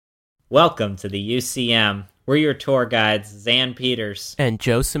Welcome to the UCM. We're your tour guides, Zan Peters. And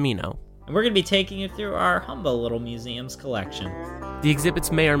Joe Cimino. And we're going to be taking you through our humble little museum's collection. The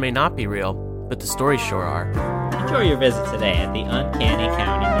exhibits may or may not be real, but the stories sure are. Enjoy your visit today at the Uncanny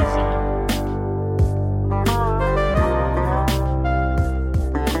County Museum.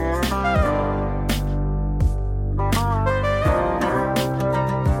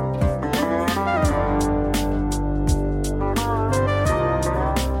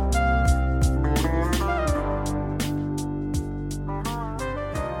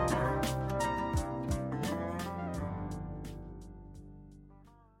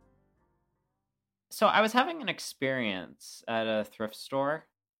 So I was having an experience at a thrift store.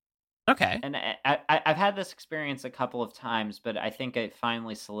 Okay. And I've had this experience a couple of times, but I think it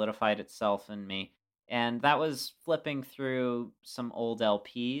finally solidified itself in me. And that was flipping through some old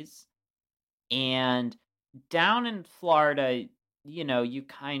LPs. And down in Florida, you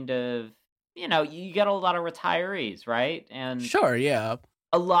kind of, you get a lot of retirees, right? And Sure, yeah.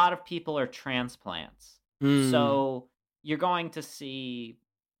 a lot of people are transplants. Mm. So you're going to see,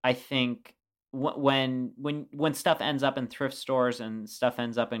 I think, when stuff ends up in thrift stores and stuff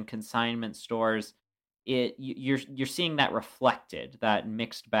ends up in consignment stores, you're seeing that reflected, that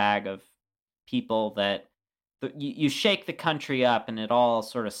mixed bag of people that you shake the country up and it all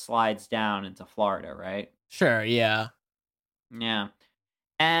sort of slides down into Florida, right? Sure, yeah. Yeah.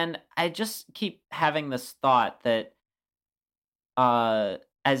 And I just keep having this thought that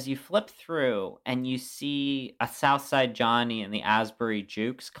as you flip through and you see a Southside Johnny in the Asbury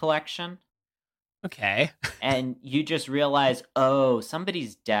Jukes collection, Okay. and you just realize, oh,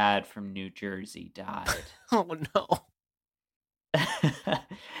 somebody's dad from New Jersey died. Oh, no.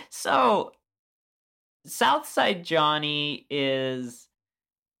 So, Southside Johnny is...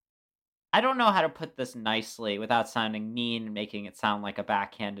 I don't know how to put this nicely without sounding mean and making it sound like a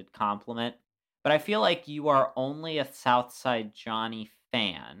backhanded compliment, but I feel like you are only a Southside Johnny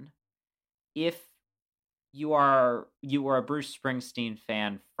fan if you are a Bruce Springsteen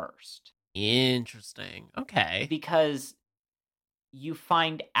fan first. Interesting. Okay. Because you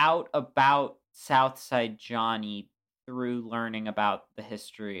find out about Southside Johnny through learning about the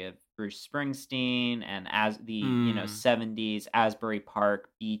history of Bruce Springsteen and as the 70s Asbury Park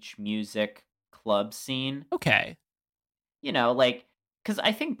beach music club scene. Okay. Because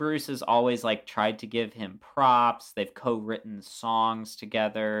I think Bruce has always tried to give him props. They've co-written songs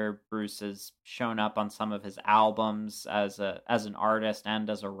together. Bruce has shown up on some of his albums as an artist and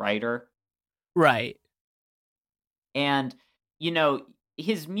as a writer. Right. And,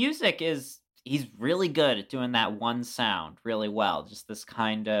 his music he's really good at doing that one sound really well. Just this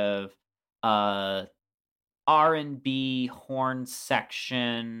kind of R&B horn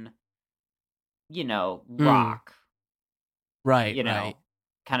section, rock. Right, right.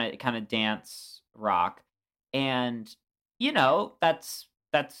 Kind of dance rock. And,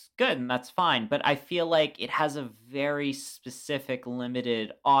 that's good and that's fine, but I feel like it has a very specific,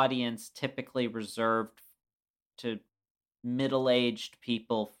 limited audience, typically reserved to middle-aged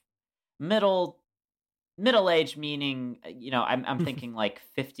people. Middle-aged meaning, I'm thinking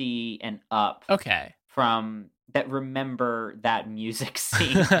 50 and up. Okay. From that remember that music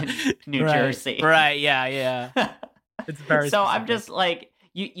scene in New Jersey. Right, yeah. It's very so specific. I'm just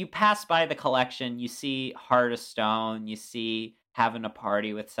you pass by the collection, you see Heart of Stone, you see Having a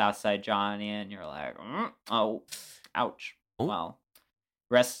Party with Southside Johnny, and you're like, oh, ouch. Ooh. Well,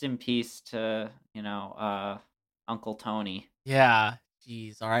 rest in peace to, Uncle Tony. Yeah.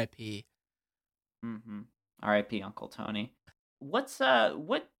 Jeez, R.I.P. Mm-hmm. R.I.P. Uncle Tony. What's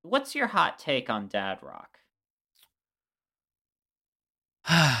your hot take on dad rock?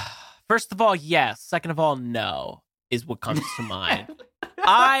 First of all, yes. Second of all, no, is what comes to mind.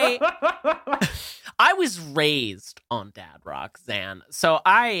 I was raised on dad rock, Zan. So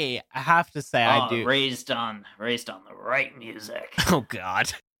I have to say I do. Raised on the right music. Oh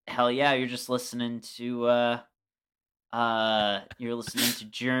God. Hell yeah, you're just listening to you're listening to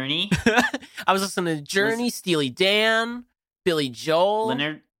Journey. I was listening to Journey, Steely Dan, Billy Joel.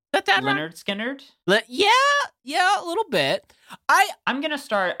 Leonard Skinner? Yeah, a little bit. I'm gonna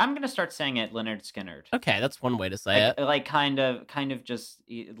start saying it Leonard Skinner. Okay, that's one way to say it. Kind of just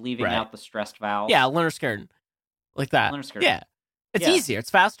leaving out the stressed vowels. Yeah, Leonard Skinner, like that. Leonard Skinner. Yeah, it's easier. It's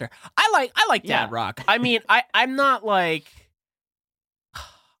faster. I like dad rock. I mean, I'm not I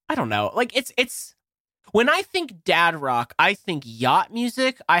don't know. It's when I think dad rock, I think yacht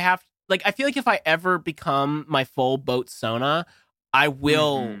music. I feel like if I ever become my full boat Sona, I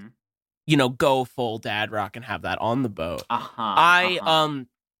will, go full dad rock and have that on the boat. I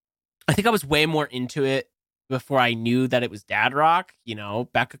think I was way more into it before I knew that it was dad rock,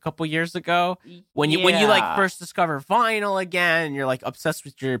 back a couple years ago. When you like Yeah. first discover vinyl again, and you're like obsessed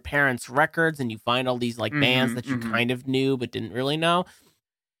with your parents' records, and you find all these like bands that you kind of knew but didn't really know.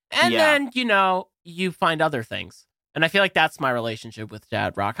 And then, you find other things. And I feel like that's my relationship with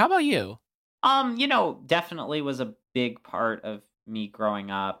dad rock. How about you? Definitely was a big part of me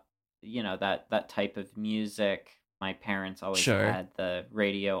growing up, that type of music. My parents always Sure. had the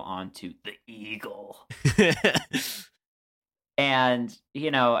radio on to the Eagle. And,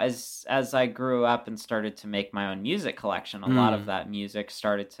 as I grew up and started to make my own music collection, a lot of that music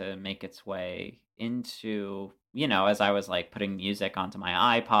started to make its way into, as I was like putting music onto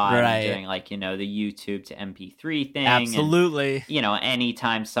my iPod and doing like, the YouTube to MP3 thing. Absolutely. And,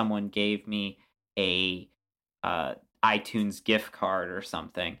 anytime someone gave me a iTunes gift card or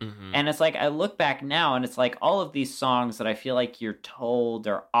something. And it's like, I look back now and it's like all of these songs that I feel like you're told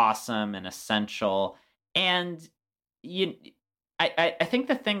are awesome and essential. And I think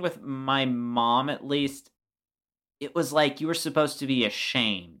the thing with my mom, at least, it was like you were supposed to be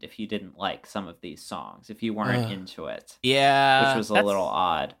ashamed if you didn't like some of these songs, if you weren't into it. Yeah. Which was a little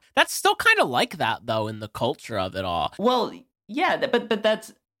odd. That's still kind of like that, though, in the culture of it all. Well, yeah, but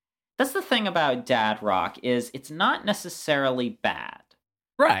that's the thing about dad rock is it's not necessarily bad.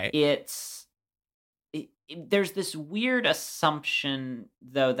 Right. There's this weird assumption,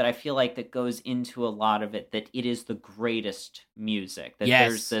 though, that I feel like that goes into a lot of it, that it is the greatest music. That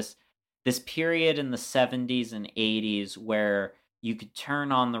there's this period in the 70s and 80s where you could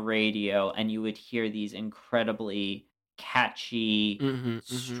turn on the radio and you would hear these incredibly catchy,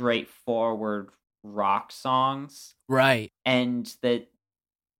 straightforward rock songs. Right. And that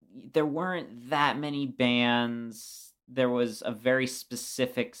there weren't that many bands. There was a very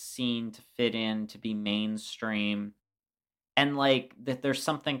specific scene to fit in, to be mainstream. And like that there's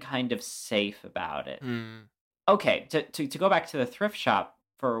something kind of safe about it. Okay, to go back to the thrift shop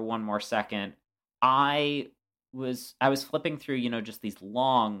for one more second, I was flipping through, just these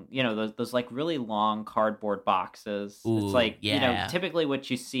long, those like really long cardboard boxes. Ooh, it's like, yeah. typically what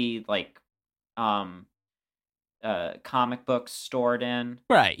you see like comic books stored in.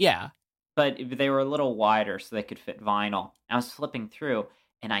 Right, yeah. But they were a little wider so they could fit vinyl. I was flipping through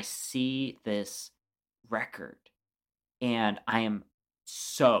and I see this record and I am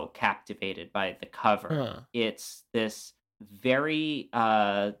so captivated by the cover. It's this very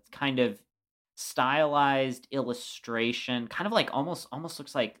kind of stylized illustration, kind of like almost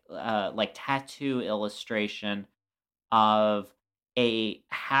looks like tattoo illustration of a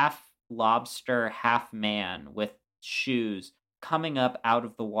half lobster, half man with shoes coming up out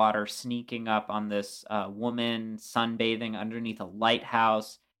of the water, sneaking up on this woman sunbathing underneath a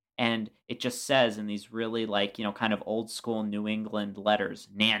lighthouse. And it just says in these really kind of old school New England letters,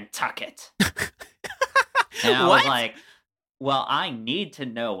 Nantucket. And I was like, well, I need to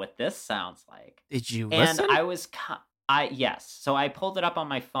know what this sounds like. Did you listen? And I was, yes. So I pulled it up on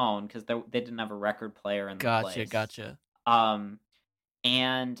my phone because they didn't have a record player in the place. Gotcha.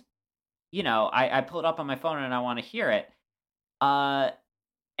 And, I pulled it up on my phone and I want to hear it. And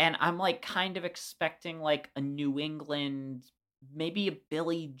I'm like kind of expecting like a New England, maybe a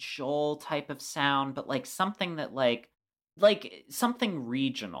Billy Joel type of sound, but like something that like something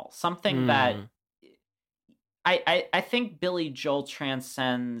regional, something that I think Billy Joel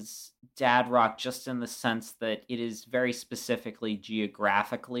transcends dad rock just in the sense that it is very specifically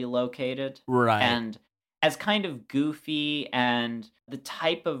geographically located. Right. And as kind of goofy and the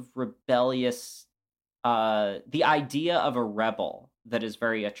type of rebellious the idea of a rebel that is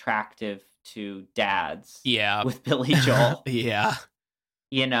very attractive to dads. Yeah. With Billy Joel. Yeah.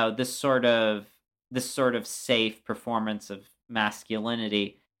 This sort of safe performance of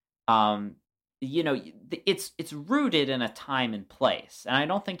masculinity. It's rooted in a time and place. And I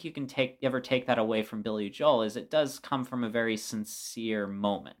don't think you can ever take that away from Billy Joel, as it does come from a very sincere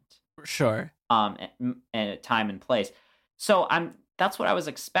moment. Sure. And time and place. So that's what I was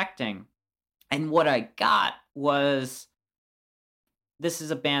expecting. And what I got was, this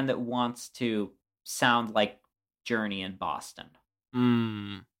is a band that wants to sound like Journey in Boston.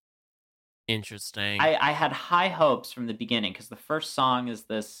 Interesting. I had high hopes from the beginning because the first song is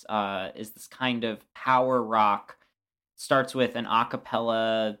this kind of power rock. Starts with an a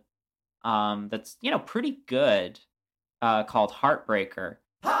cappella that's pretty good, called Heartbreaker.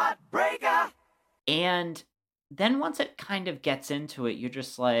 Heartbreaker. And then once it kind of gets into it, you're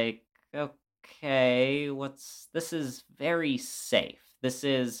just like, okay, this is very safe. This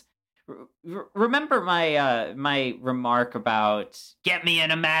is, remember my my remark about get me an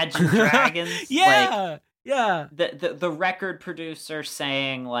Imagine Dragons? Yeah. Yeah. The record producer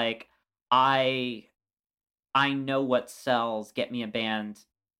saying like, I I know what sells, get me a band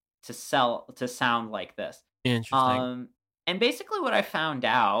to sound like this. Interesting. Um, and basically what I found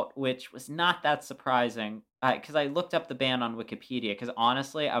out, which was not that surprising, because I looked up the band on Wikipedia, because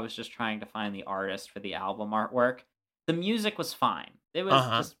honestly, I was just trying to find the artist for the album artwork. The music was fine. It was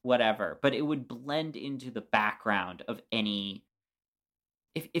Uh-huh. just whatever, but it would blend into the background of any.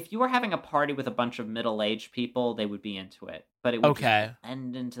 If you were having a party with a bunch of middle-aged people, they would be into it, but it would just Okay.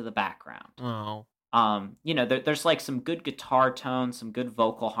 blend into the background. Oh. There's like some good guitar tones, some good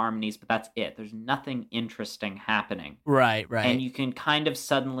vocal harmonies, but that's it. There's nothing interesting happening. Right, And right. you can kind of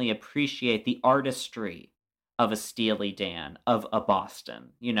suddenly appreciate the artistry of a Steely Dan, of a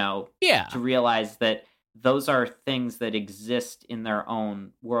Boston, Yeah. to realize that those are things that exist in their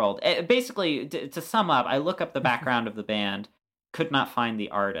own world. Basically, to sum up, I look up the background of the band, could not find the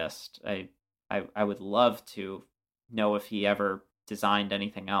artist. I would love to know if he ever designed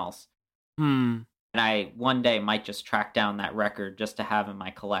anything else. Hmm. And I one day might just track down that record just to have in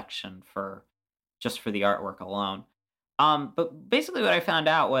my collection for the artwork alone. But basically what I found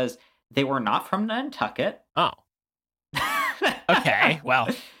out was they were not from Nantucket. Oh. Okay. Well.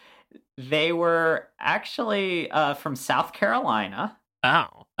 They were actually from South Carolina.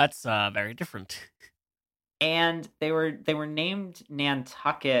 Oh, that's very different. And they were named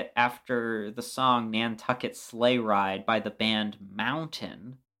Nantucket after the song Nantucket Sleigh Ride by the band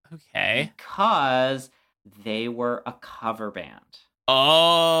Mountain. Okay. Because they were a cover band.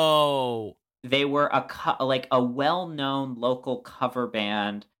 Oh. They were a well-known local cover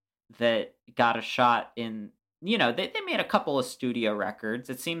band that got a shot in, they made a couple of studio records.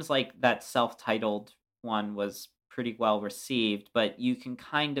 It seems like that self-titled one was pretty well received, but you can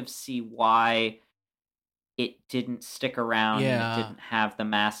kind of see why it didn't stick around and it Yeah. didn't have the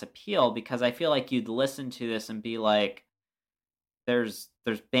mass appeal, because I feel like you'd listen to this and be like, there's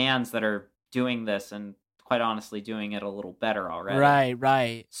bands that are doing this and quite honestly doing it a little better already. Right,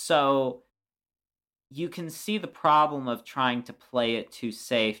 right. So you can see the problem of trying to play it too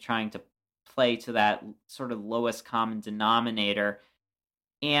safe, trying to play to that sort of lowest common denominator,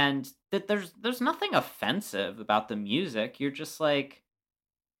 and that there's nothing offensive about the music. You're just sort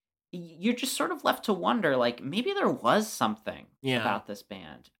of left to wonder, like, maybe there was something about this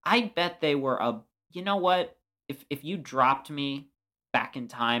band. I bet they were you know what? If you dropped me back in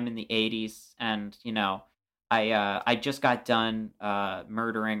time in the 80s and, I just got done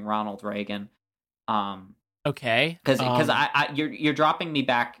murdering Ronald Reagan. Okay. Because you're dropping me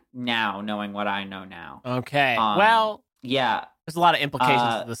back now, knowing what I know now. Okay. Well, yeah, there's a lot of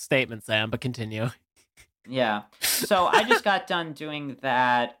implications to the statement, Sam, but continue. Yeah. So I just got done doing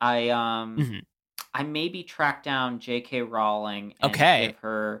that. I Mhm. I maybe tracked down J.K. Rowling and Okay. give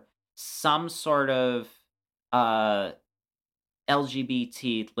her some sort of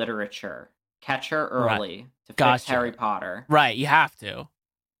LGBT literature. Catch her early to fix Gotcha. Harry Potter. Right, you have to.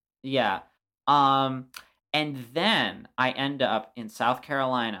 Yeah. And then I end up in South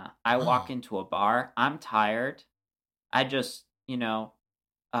Carolina. I walk into a bar. I'm tired. I just, did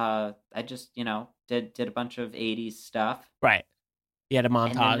a bunch of 80s stuff. Right. You had a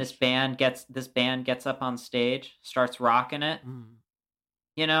montage. And then this band gets up on stage, starts rocking it.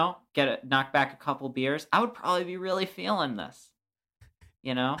 Knock back a couple beers. I would probably be really feeling this.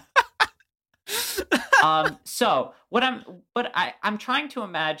 So I'm trying to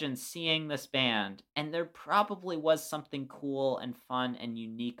imagine seeing this band, and there probably was something cool and fun and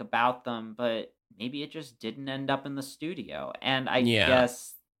unique about them, but maybe it just didn't end up in the studio. And I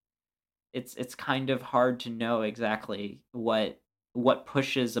guess it's kind of hard to know exactly what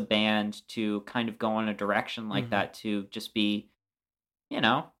pushes a band to kind of go in a direction like that, to just be,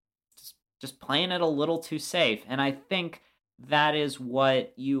 just playing it a little too safe. And I think that is why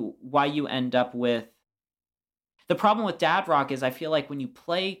you end up with the problem with dad rock. Is I feel like when you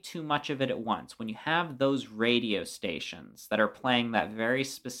play too much of it at once, when you have those radio stations that are playing that very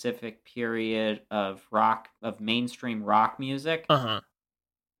specific period of mainstream rock music,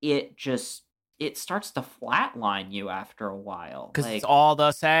 it starts to flatline you after a while. Because it's all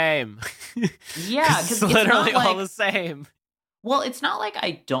the same. Yeah, because it's literally all the same. Well, it's not like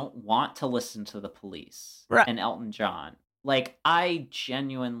I don't want to listen to the Police and Elton John. Like, I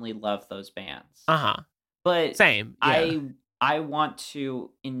genuinely love those bands. But same. Yeah. I want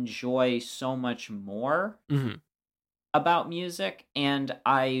to enjoy so much more about music, and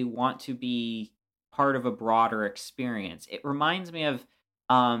I want to be part of a broader experience. It reminds me of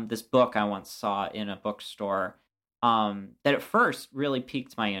this book I once saw in a bookstore that at first really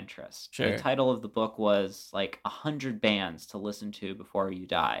piqued my interest. Sure. The title of the book was like 100 bands to listen to before you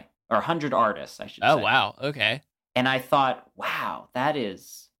die, or 100 artists, I should say. Oh, wow. Okay. And I thought, wow, that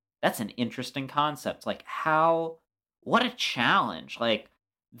is that's an interesting concept. Like, what a challenge. Like,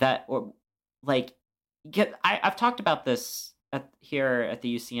 that, or, like, I've talked about this here at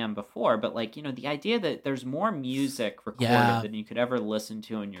the UCM before, but, like, the idea that there's more music recorded than you could ever listen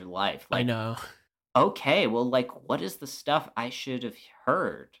to in your life. I Like, know. okay, well, like, what is the stuff I should have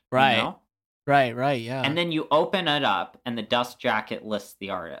heard? Right. Right, yeah. And then you open it up, and the dust jacket lists the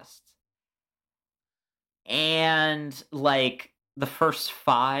artists. And, like, the first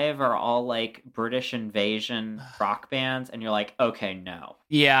 5 are all, like, British invasion rock bands, and you're like, okay, no.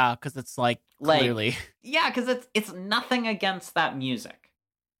 Yeah, because it's, like, clearly. Yeah, because it's nothing against that music.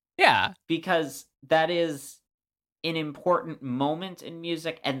 Yeah. Because that is an important moment in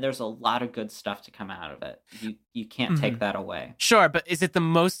music, and there's a lot of good stuff to come out of it. You can't take that away. Sure, but is it the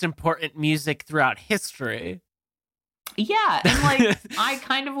most important music throughout history? Yeah, and, like, I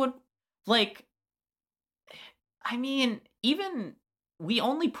kind of would, like, I mean, even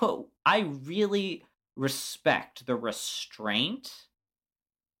I really respect the restraint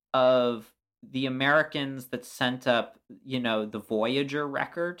of the Americans that sent up, the Voyager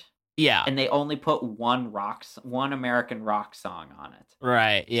record. Yeah. And they only put one American rock song on it.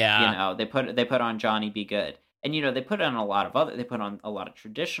 Right, yeah. They put on Johnny Be Good. And, they put on they put on a lot of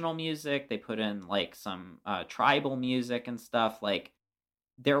traditional music. They put in, like, some tribal music and stuff. Like,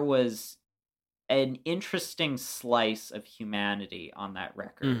 there was an interesting slice of humanity on that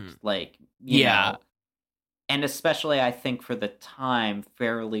record. Like, you know, and especially, I think, for the time,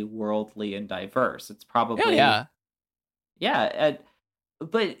 fairly worldly and diverse. It's probably... Yeah,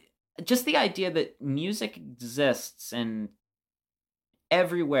 but just the idea that music exists in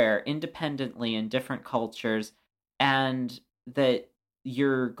everywhere, independently, in different cultures, and that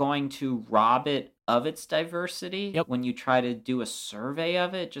you're going to rob it of its diversity when you try to do a survey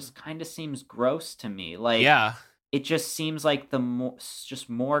of it, just kind of seems gross to me. Like, it just seems like just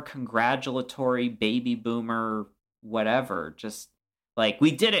more congratulatory baby boomer whatever. Just like,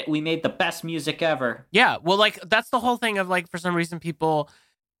 we did it, we made the best music ever. Yeah, well, like, that's the whole thing of, like, for some reason people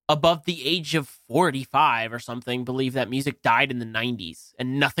above the age of 45 or something believe that music died in the 90s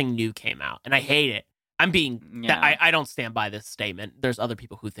and nothing new came out, and I hate it. I don't stand by this statement. There's other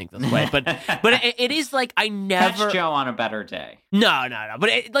people who think this way, but it is like, I never... Catch Joe on a better day. No.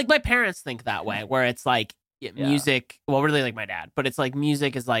 But like, my parents think that way, where it's like, music, well, really, like, my dad, but it's like,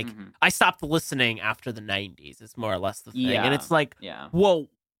 music is like, I stopped listening after the 90s. It's more or less the thing. And it's like, well,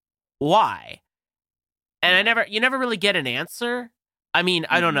 why? And you never really get an answer. I mean,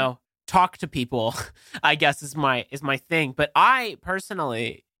 I don't know. Talk to people, I guess, is my thing. But I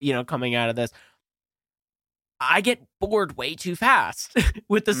personally, coming out of this, I get bored way too fast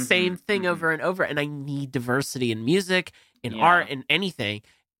with the same thing over and over. And I need diversity in music, in art, in anything.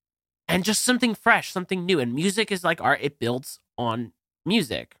 And just something fresh, something new. And music is like art. It builds on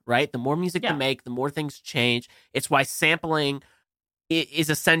music, right? The more music you make, the more things change. It's why sampling is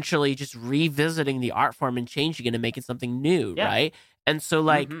essentially just revisiting the art form and changing it and making something new, right? And so,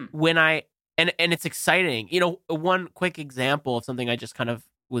 like, when and it's exciting. One quick example of something I just kind of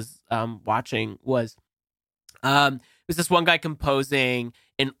was watching was this one guy composing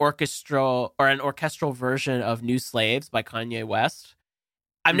an orchestral version of New Slaves by Kanye West.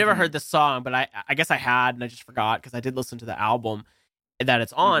 I've never heard this song, but I guess I had, and I just forgot because I did listen to the album that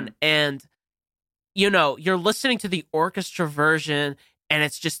it's on. And, you're listening to the orchestra version, and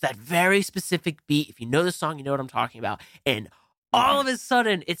it's just that very specific beat. If you know the song, you know what I'm talking about. And all of a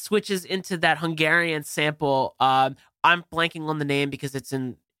sudden, it switches into that Hungarian sample. I'm blanking on the name because it's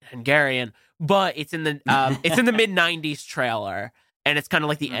in Hungarian, but it's in the mid '90s trailer, and it's kind of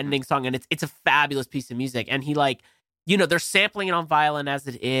like the ending song, and it's a fabulous piece of music. And he, like, they're sampling it on violin as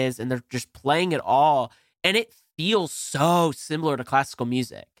it is, and they're just playing it all, and it feels so similar to classical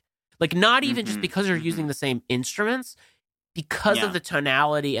music. Like, not even just because they're using the same instruments, because of the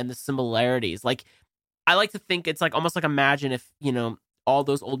tonality and the similarities. Like, I like to think it's like, almost like, imagine if, all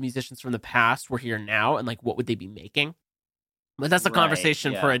those old musicians from the past were here now, and, like, what would they be making? But that's a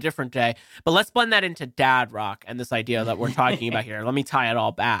conversation for a different day. But let's blend that into dad rock and this idea that we're talking about here. Let me tie it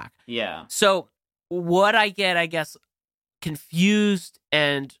all back. Yeah. So what I get, I guess, confused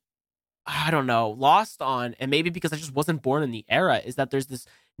and, I don't know, lost on, and maybe because I just wasn't born in the era, is that there's this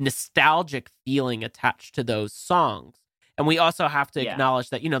nostalgic feeling attached to those songs. And we also have to acknowledge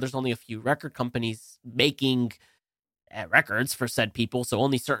that, there's only a few record companies making records for said people, so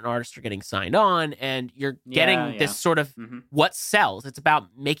only certain artists are getting signed on, and you're getting this sort of what sells. It's about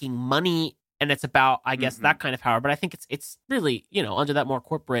making money, and it's about, I guess, that kind of power. But I think it's really, under that more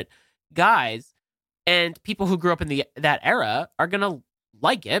corporate guise. And people who grew up in that era are gonna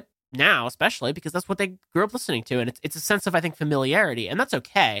like it now, especially because that's what they grew up listening to, and it's a sense of, I think, familiarity, and that's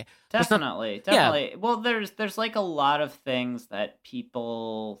okay. Definitely, Yeah. definitely. Well, there's like a lot of things that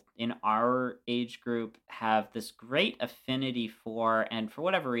people in our age group have this great affinity for, and for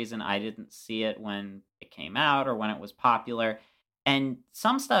whatever reason, I didn't see it when it came out or when it was popular. And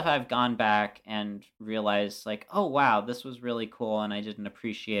some stuff I've gone back and realized, like, oh wow, this was really cool, and I didn't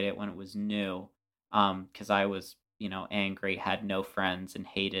appreciate it when it was new, because I was, angry, had no friends, and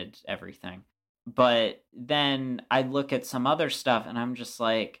hated everything. But then I look at some other stuff, and I'm just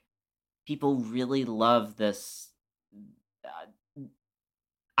like, people really love this. Uh,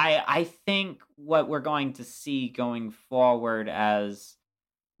 I think what we're going to see going forward as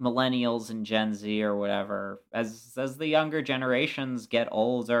millennials and Gen Z or whatever, as the younger generations get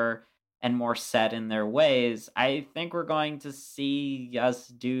older and more set in their ways, I think we're going to see us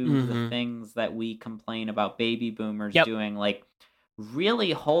do the Mm-hmm. things that we complain about baby boomers Yep. doing, like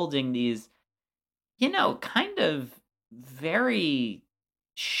really holding these, kind of very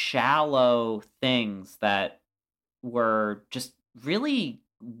shallow things that were just really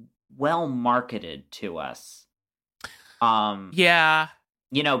well marketed to us. Yeah.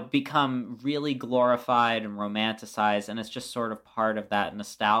 Become really glorified and romanticized, and it's just sort of part of that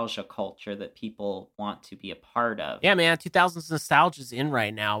nostalgia culture that people want to be a part of. Yeah, man, 2000s nostalgia's in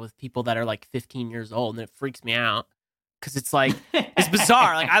right now with people that are like 15 years old, and it freaks me out because it's like, it's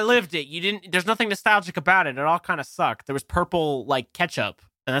bizarre. Like, I lived it. There's nothing nostalgic about it. It all kind of sucked. There was purple, like, ketchup,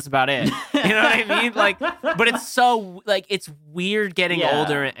 and that's about it. You know what I mean? Like, but it's so, like, it's weird getting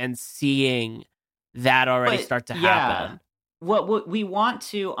older and seeing that already start to happen. What we want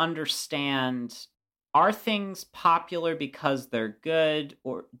to understand, are things popular because they're good,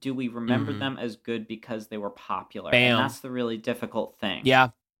 or do we remember them as good because they were popular? Bam. And that's the really difficult thing. Yeah,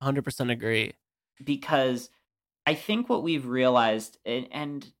 100% agree. Because I think what we've realized,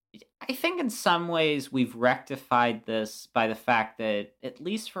 and I think in some ways we've rectified this by the fact that, at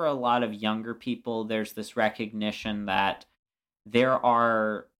least for a lot of younger people, there's this recognition that there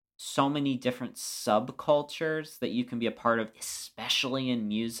are so many different subcultures that you can be a part of, especially in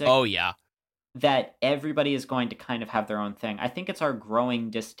music. Oh, yeah. That everybody is going to kind of have their own thing. I think it's our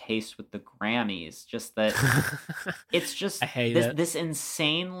growing distaste with the Grammys, just that it's just this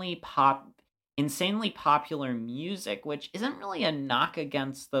insanely popular music, which isn't really a knock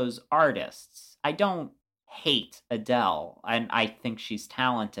against those artists. I don't hate Adele, and I think she's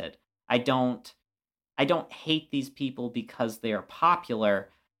talented. I don't hate these people because they are popular,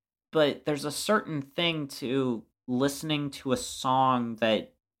 but there's a certain thing to listening to a song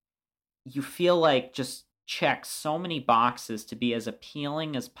that you feel like just checks so many boxes to be as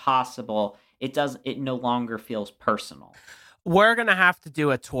appealing as possible. It no longer feels personal. We're gonna have to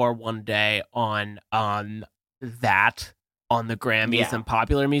do a tour one day on that, on the Grammys and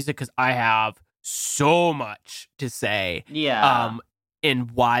popular music, because I have so much to say.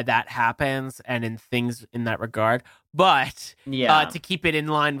 In why that happens and in things in that regard. But to keep it in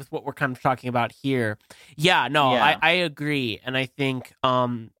line with what we're kind of talking about here, I agree, and I think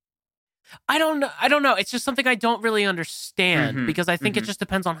I don't know. It's just something I don't really understand, because I think it just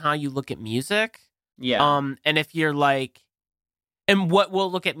depends on how you look at music. And if you're like, and what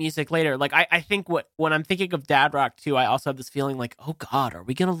we'll look at music later. Like, I think when I'm thinking of dad rock too, I also have this feeling like, oh God, are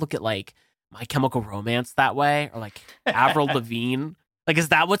we gonna look at like My Chemical Romance that way, or like Avril Lavigne? Like, is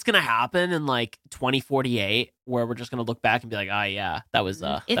that what's gonna happen in like 2048, where we're just gonna look back and be like, oh yeah, that was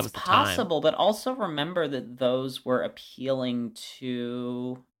that was the possible, time. but also remember that those were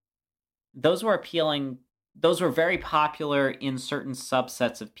very popular in certain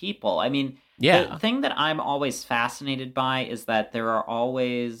subsets of people. I mean, the thing that I'm always fascinated by is that there are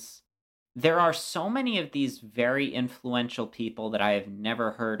so many of these very influential people that I have never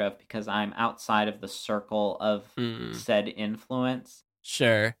heard of because I'm outside of the circle of said influence.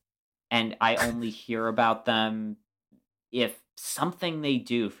 Sure. And I only hear about them if something they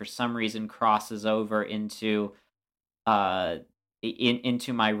do for some reason crosses over into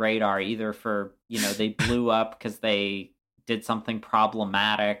into my radar, either for, they blew up because they did something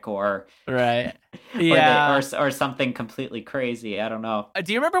problematic, or right, or something completely crazy. I don't know.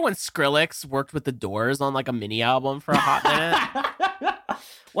 Do you remember when Skrillex worked with the Doors on like a mini album for a hot minute?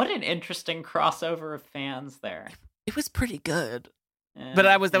 What an interesting crossover of fans there. It was pretty good, but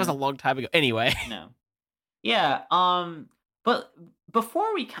that was a long time ago. Anyway, but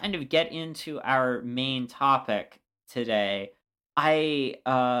before we kind of get into our main topic today, I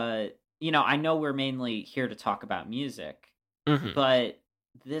know we're mainly here to talk about music, but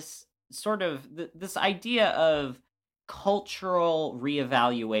this sort of this idea of cultural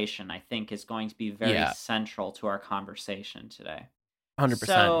reevaluation, I think, is going to be very central to our conversation today. 100%,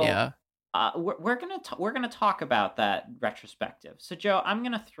 So yeah. we're gonna talk about that retrospective. So Joe, I'm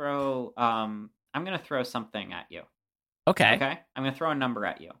gonna throw something at you. Okay. Okay, I'm gonna throw a number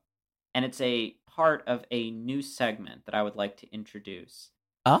at you, and it's a part of a new segment that I would like to introduce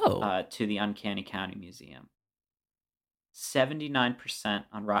Oh. to the Uncanny County Museum. 79%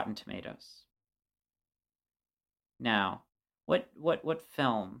 on Rotten Tomatoes. Now, what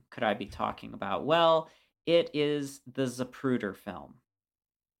film could I be talking about? Well, it is the Zapruder film.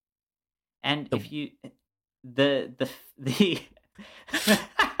 And The if you the the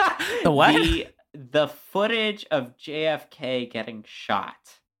what? the footage of JFK getting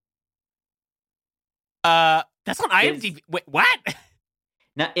shot That's on is IMDb. Wait, what?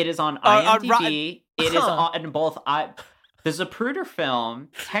 now it is on On IMDb. It is Huh. on both the Zapruder film,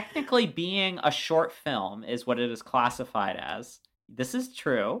 technically being a short film, is what it is classified as. This is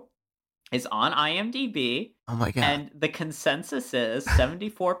true. Is on IMDb. Oh my god. And the consensus is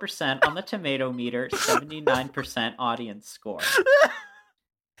 74% on the tomato meter, 79% audience score.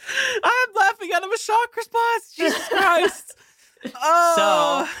 I'm laughing out of a shock response. Jesus Christ.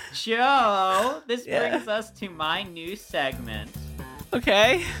 Oh. So, Joe, this Yeah. brings us to my new segment.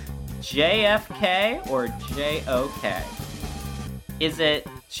 Okay. JFK or JOK? Is it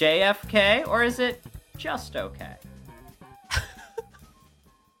JFK or is it just okay?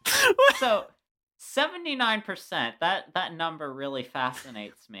 So, 79%, that number really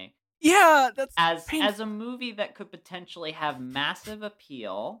fascinates me. Yeah, that's as a movie that could potentially have massive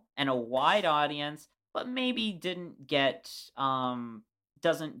appeal and a wide audience, but maybe doesn't get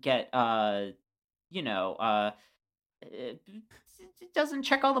it doesn't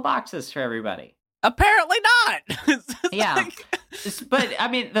check all the boxes for everybody. apparently not. Yeah. Like... But I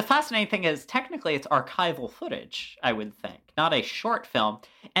mean, the fascinating thing is technically it's archival footage, I would think, not a short film.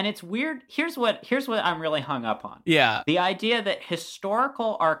 And it's weird. Here's what I'm really hung up on. Yeah. The idea that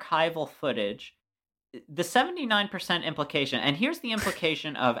historical archival footage, the 79% implication, and here's the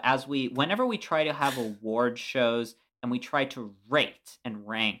implication of whenever we try to have award shows and we try to rate and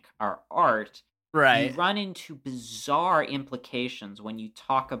rank our art, Right. you run into bizarre implications when you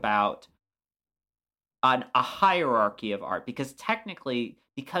talk about a hierarchy of art, because technically,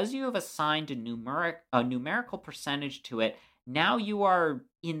 because you have assigned a numerical percentage to it, now you are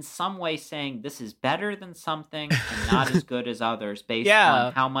in some way saying this is better than something and not as good as others based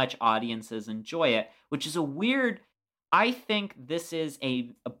on how much audiences enjoy it, which is I think this is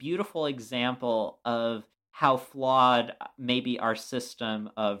a beautiful example of how flawed maybe our system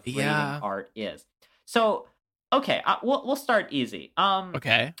of rating art is. So, okay, we'll start easy.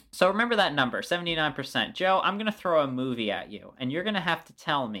 Okay. So remember that number, 79%. Joe, I'm going to throw a movie at you, and you're going to have to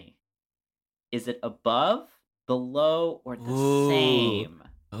tell me, is it above, below, or the same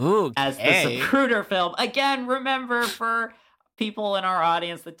as the Zapruder film? Again, remember, for people in our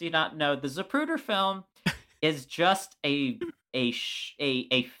audience that do not know, the Zapruder film is just a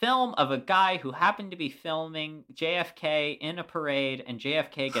film of a guy who happened to be filming JFK in a parade, and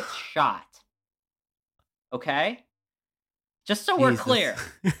JFK gets shot. Okay? Just so we're clear.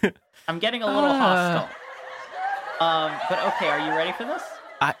 I'm getting a little hostile. But okay, are you ready for this?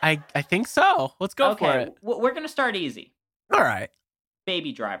 I think so. Let's go for it. We're going to start easy. All right.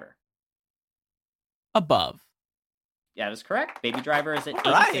 Baby Driver. Above. Yeah, that is correct. Baby Driver is at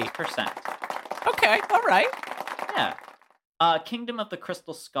 86%. Okay, all right. Yeah. Kingdom of the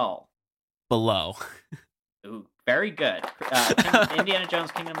Crystal Skull. Below. Ooh, very good. Indiana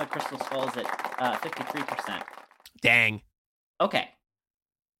Jones Kingdom of the Crystal Skull is at 53%. Dang. Okay.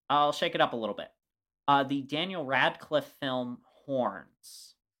 I'll shake it up a little bit. The Daniel Radcliffe film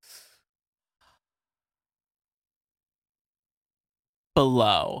Horns.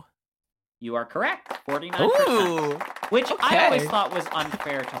 Below. You are correct. 49%. Ooh, which I always thought was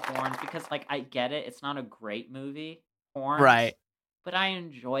unfair to Horns because, like, I get it. It's not a great movie, Horns. Right. But I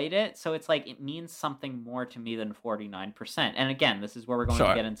enjoyed it. So it's like, it means something more to me than 49%. And again, this is where we're going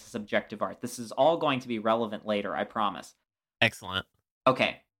to get into subjective art. This is all going to be relevant later, I promise. Excellent.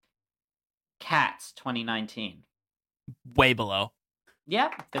 Okay. Cats 2019. Way below.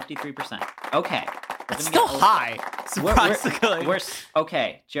 Yep, 53%. Okay. It's still high. Surprisingly.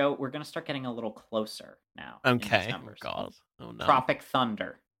 Okay, Joe, we're going to start getting a little closer now. Okay. Oh, God. Oh, no. Tropic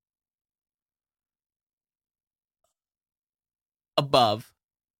Thunder. Above.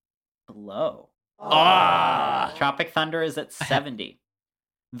 Below. Ah. Tropic Thunder is at 70.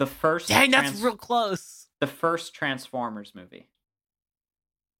 The first. Dang, that's real close. The first Transformers movie.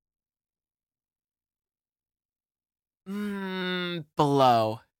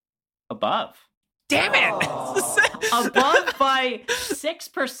 Below. Above. Damn it! Above by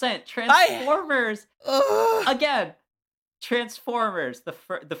 6%. Transformers. Again, Transformers, the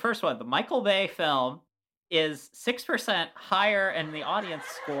first one, the Michael Bay film, is 6% higher in the audience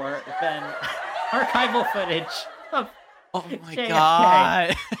score than archival footage of Oh my JFK.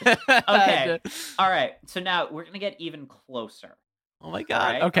 god. Okay. All right. So now we're going to get even closer. Oh my All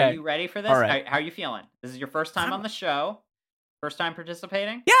god. right. Okay. Are you ready for this? All right. How are you feeling? This is your first time on the show. First time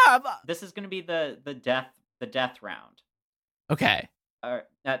participating? Yeah. This is going to be the death round. Okay.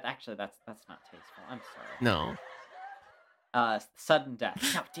 Actually, that's not tasteful. I'm sorry. No. Sudden death.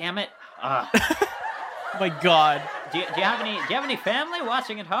 No, damn it. Oh my god. Do you have any family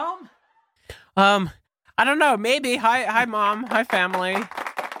watching at home? I don't know. Maybe. Hi, mom. Hi, family.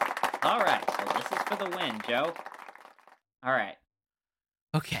 All right. So this is for the win, Joe. All right.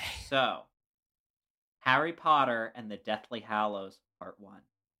 Okay. So, Harry Potter and the Deathly Hallows, Part 1.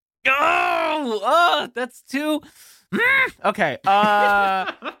 Oh, that's too. Okay.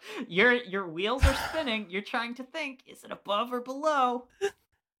 Your wheels are spinning. You're trying to think: is it above or below?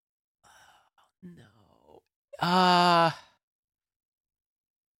 No.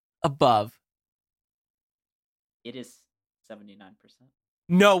 Above. It is 79%.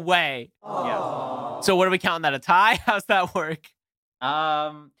 No way. Yes. So what are we counting that a tie? How's that work?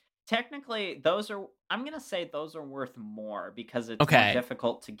 Technically, I'm gonna say those are worth more because it's Okay. more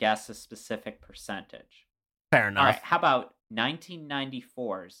difficult to guess a specific percentage. Fair enough. All right, how about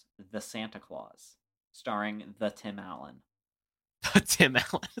 1994's The Santa Claus, starring the Tim Allen? Tim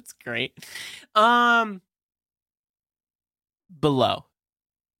Allen. That's great. Below.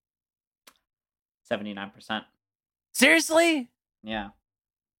 79%. Seriously? Yeah.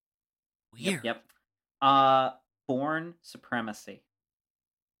 Weird. Yep. Born Supremacy.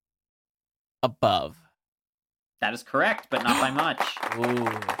 Above. That is correct, but not by much. Ooh.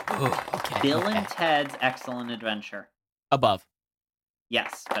 Okay. Bill and Ted's Excellent Adventure. Above.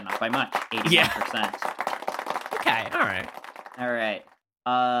 Yes, but not by much. 81%. Yeah. Okay. All right. All right.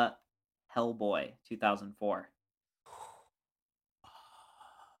 Hellboy, 2004.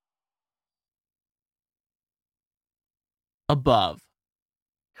 Above.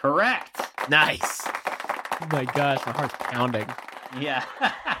 Correct. Nice. Oh my gosh, my heart's pounding. Yeah.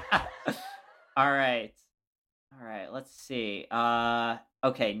 All right. Let's see.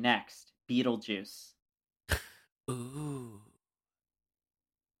 Okay, next. Beetlejuice. Ooh.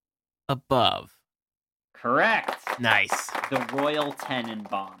 Above. Correct. Nice. The Royal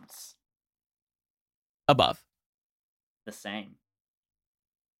Tenenbaums. Above. The same.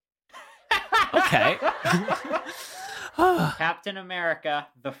 Okay. Captain America,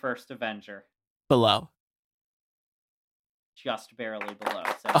 the First Avenger. Below. Just barely below.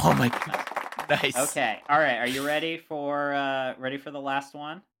 Oh my 70%. god. Nice. Okay. All right. Are you ready for the last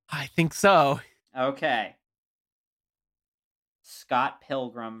one? I think so. Okay. Scott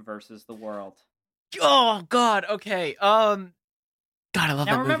Pilgrim versus the World. Oh god. Okay. God, I love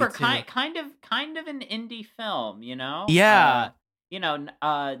Now that remember, movie too. kind of an indie film, you know? Yeah.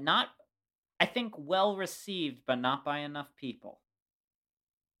 Not, I think, well received, but not by enough people.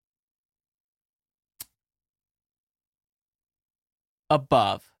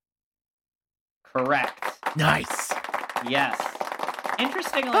 Above. Correct. Nice. Yes.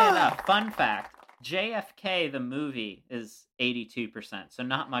 Interestingly enough, fun fact, JFK the movie is 82%, so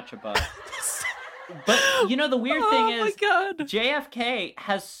not much above. But the weird thing is, oh my god. JFK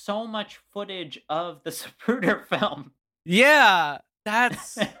has so much footage of the Zapruder film. Yeah,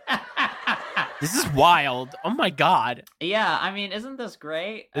 that's this is wild. Oh my god. Yeah, I mean, isn't this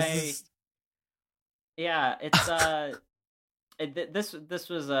great? Yeah, it's this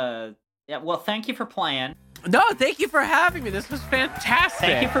was yeah. Well, thank you for playing. No, thank you for having me. This was fantastic.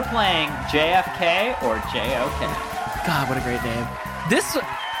 Thank you for playing JFK or JOK. God, what a great name.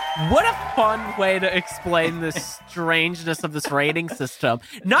 What a fun way to explain this strangeness of this rating system.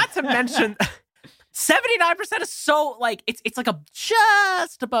 Not to mention, 79% is so, like, it's like a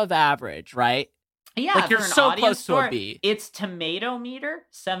just above average, right? Yeah, like you're so close to a B. It's tomato meter,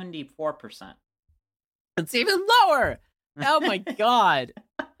 74%. It's even lower. Oh my god.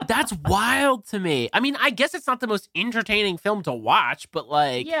 That's wild to me. I mean, I guess it's not the most entertaining film to watch, but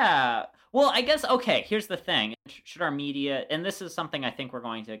like... Yeah. Well, I guess, okay, here's the thing. Should our media, and this is something I think we're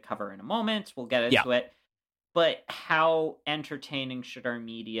going to cover in a moment, we'll get into it, but how entertaining should our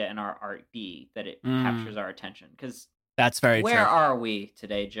media and our art be that it captures our attention? Because that's very where true. are we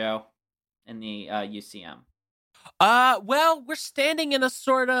today, Joe, in the UCM? Well, we're standing in a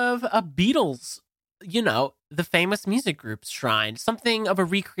sort of a Beatles, the famous music group's shrine. Something of a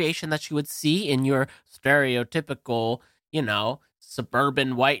recreation that you would see in your stereotypical,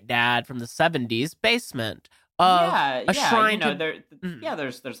 suburban white dad from the 70s basement. A shrine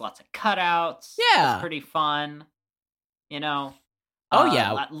there's lots of cutouts. Yeah. It's pretty fun. you know? Oh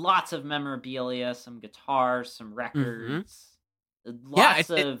yeah. Lots of memorabilia, some guitars, some Mm-hmm. records, Yeah, lots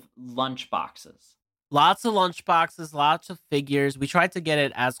of lunch boxes. lots of lunch boxes, lots of figures. We tried to get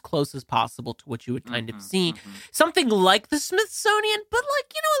it as close as possible to what you would kind of Mhm, see. mhm. Something like the Smithsonian, but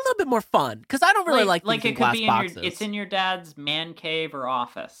like, a little bit more fun. Because I don't really like things Like in it could glass be in your it's boxes. in your dad's man cave or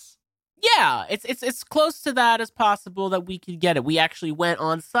office. Yeah, it's close to that as possible that we could get it. We actually went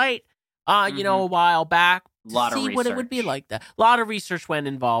on site, a Mhm. while back to Lot of see what it would be research. like. That a lot of research went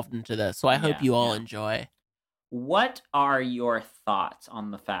involved into this, so I hope Yeah, you all yeah. enjoy. What are your thoughts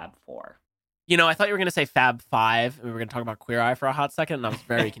on the Fab Four? I thought you were gonna say Fab Five, and we were gonna talk about Queer Eye for a hot second, and I was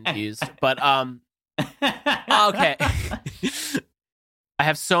very confused. But okay. I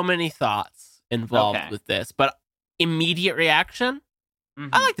have so many thoughts involved Okay. with this, but immediate reaction, I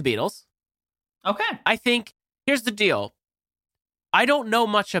Mhm. like the Beatles. Okay. I think here's the deal. I don't know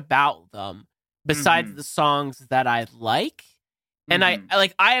much about them besides Mhm. the songs that I like. And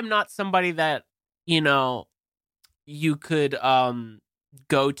Mhm. I am not somebody that, you could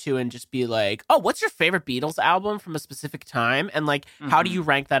go to and just be like, "Oh, what's your favorite Beatles album from a specific time?" And like, how do Mhm. you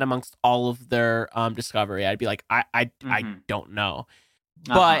rank that amongst all of their discovery? I'd be like, I Mhm. don't know.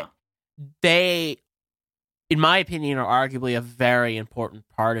 But Uh-huh. they, in my opinion, are arguably a very important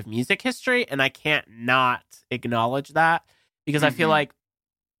part of music history, and I can't not acknowledge that because I feel Mhm. like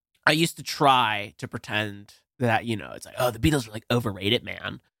I used to try to pretend that, it's like, oh, the Beatles are like overrated,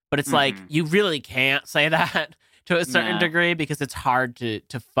 man. But it's like, Mhm. you really can't say that to a certain Yeah. degree because it's hard to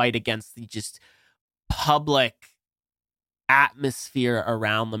fight against the just public atmosphere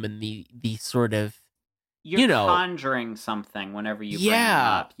around them and the sort of, You're you know, conjuring something whenever you bring them yeah.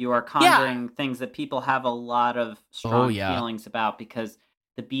 up. You are Yeah. conjuring things that people have a lot of Oh, strong yeah. feelings about because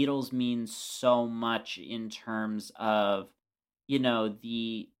the Beatles mean so much in terms of,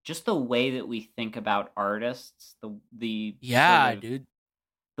 the way that we think about artists, the sort Yeah, of dude.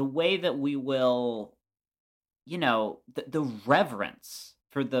 the way that we will, the reverence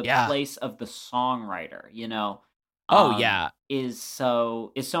for the Yeah. place of the songwriter, Oh, yeah. is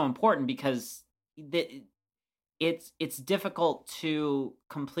so important because the it's difficult to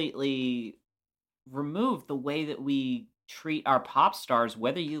completely remove the way that we treat our pop stars,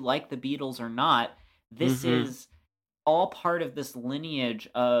 whether you like the Beatles or not. This Mm-hmm. is all part of this lineage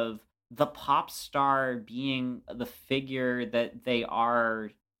of the pop star being the figure that they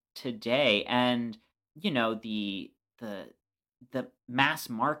are today, and the the mass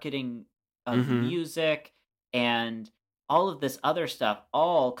marketing of Mm-hmm. music and all of this other stuff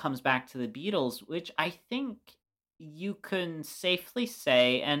all comes back to the Beatles, which I think you can safely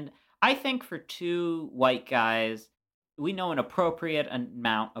say, and I think for two white guys, we know an appropriate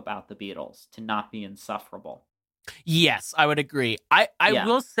amount about the Beatles to not be insufferable. Yes, I would agree. I Yeah.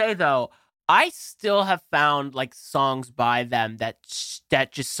 will say though, I still have found like songs by them that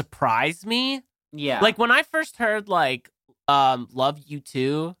just surprise me. Yeah. Like when I first heard like Love You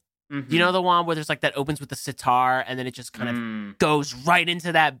Too, do you know Mhm. the one where there's like that opens with the sitar and then it just kind of Mm. goes right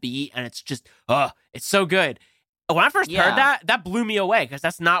into that beat and it's just it's so good. When I first heard Yeah. that blew me away because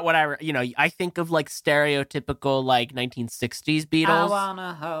that's not what I think of like stereotypical like 1960s I Beatles.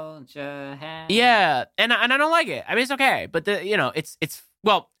 wanna hold your hand. Yeah, and I don't like it. I mean, it's okay, but it's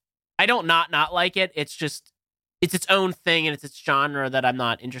well, I don't not like it. It's just it's its own thing and it's its genre that I'm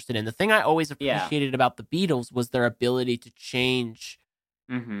not interested in. The thing I always Yeah. appreciated about the Beatles was their ability to change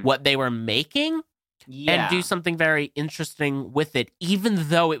Mhm. what they were making and do Yeah. something very interesting with it, even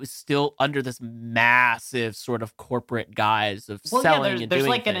though it was still under this massive sort of corporate guise of Well, yeah, selling there's and there's doing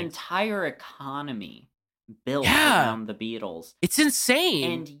like an things. entire economy built Yeah, around the Beatles, it's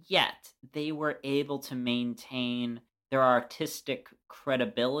insane. and yet they were able to maintain their artistic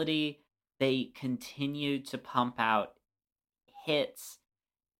credibility. They continued to pump out hits,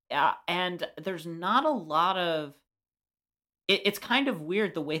 and there's not a lot of it's kind of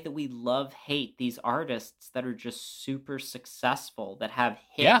weird the way that we love hate these artists that are just super successful, that have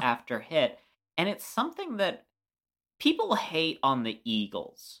hit Yeah, after hit, and it's something that people hate on the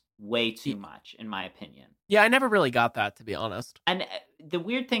Eagles way too Y- much, in my opinion. yeah. I never really got that, to be honest. And the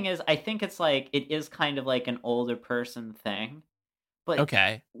weird thing is, I think it's like it is kind of like an older person thing. But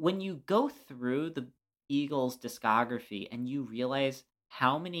Okay. when you go through the Eagles' discography and you realize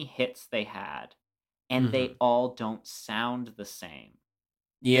how many hits they had, and they Hmm. all don't sound the same.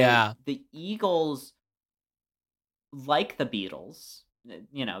 The Yeah. the Eagles, like the Beatles,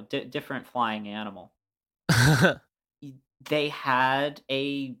 different flying animal. They had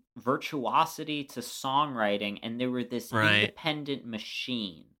a virtuosity to songwriting, and they were this Right. independent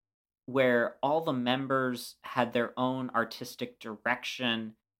machine where all the members had their own artistic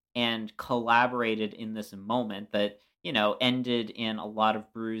direction and collaborated in this moment that ended in a lot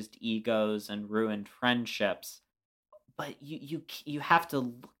of bruised egos and ruined friendships. But you have to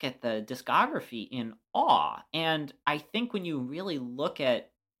look at the discography in awe, and I think when you really look at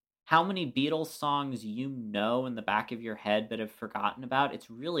how many Beatles songs in the back of your head but have forgotten about,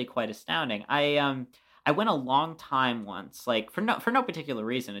 it's really quite astounding. I went a long time once, like for no particular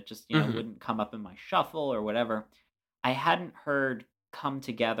reason, it just Hmm. wouldn't come up in my shuffle or whatever. I hadn't heard "Come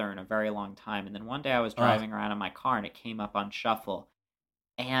Together" in a very long time, and then one day I was Oh, driving around in my car and it came up on shuffle,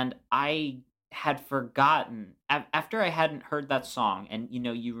 and I had forgotten after I hadn't heard that song, and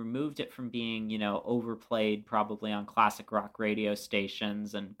you removed it from being overplayed probably on classic rock radio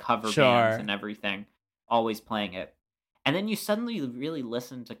stations and cover bands sure. and everything, always playing it, and then you suddenly really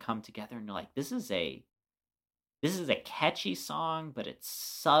listen to "Come Together" and you're like, this is a catchy song, but it's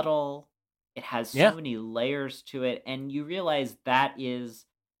subtle. It has so Yeah. many layers to it, and you realize that is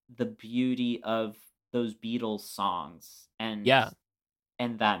the beauty of those Beatles songs Yeah.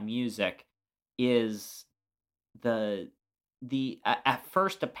 and that music is the at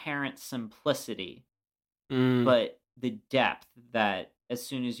first apparent simplicity, Mm, but the depth that as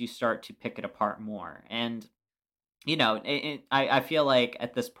soon as you start to pick it apart more. And I feel like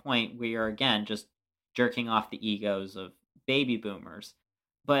at this point we are again just jerking off the egos of baby boomers.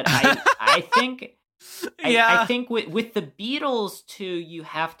 But I think I yeah. think with the Beatles too, you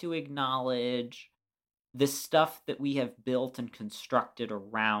have to acknowledge the stuff that we have built and constructed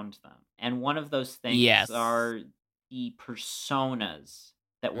around them. And one of those things Yes. are the personas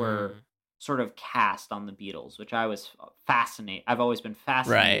that were Mm, sort of cast on the Beatles, which I was fascinated. I've always been right.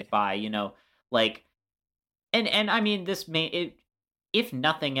 fascinated by, like, and I mean this may it if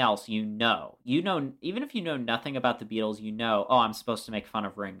nothing else, even if you know nothing about the Beatles, oh, I'm supposed to make fun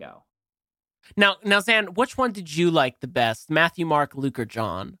of Ringo. Now, Zan, which one did you like the best? Matthew, Mark, Luke, or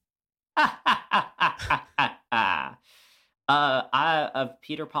John? Of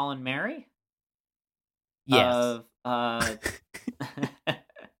Peter, Paul, and Mary? Yes. Of,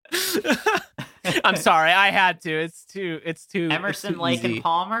 I'm sorry, I had to. It's too Emerson, Lake, and easy.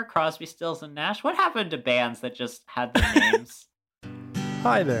 Palmer, Crosby, Stills, and Nash? What happened to bands that just had their names?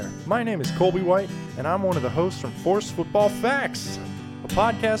 Hi there, my name is Colby White, and I'm one of the hosts from Force Football Facts, a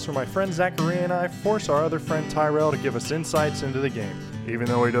podcast where my friend Zachary and I force our other friend Tyrell to give us insights into the game. Even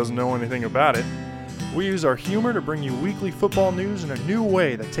though he doesn't know anything about it, we use our humor to bring you weekly football news in a new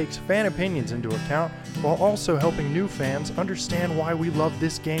way that takes fan opinions into account while also helping new fans understand why we love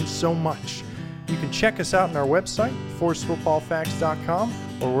this game so much. You can check us out on our website, forcefootballfacts.com,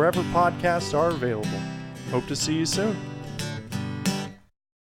 or wherever podcasts are available. Hope to see you soon.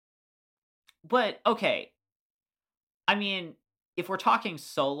 But, okay, I mean, if we're talking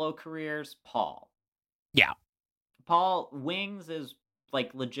solo careers, Paul. Yeah. Paul, Wings is,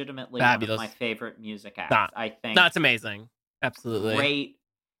 like, legitimately one of my Fabulous. favorite music Nah. acts. I think That's amazing. Absolutely. great.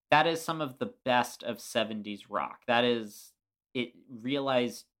 That is some of the best of 70s rock. That is it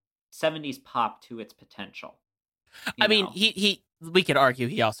realized 70s pop to its potential. I You mean, know. we could argue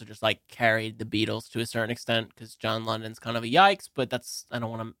he also just like carried the Beatles to a certain extent because John Lennon's kind of a yikes, but that's I don't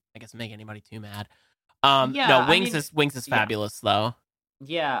want to I guess make anybody too mad. No, Yeah, I Wings mean, is yeah. fabulous though.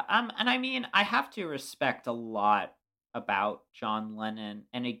 Yeah, and I mean, I have to respect a lot about John Lennon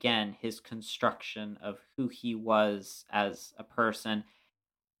and again his construction of who he was as a person.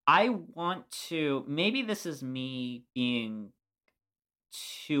 I want to maybe this is me being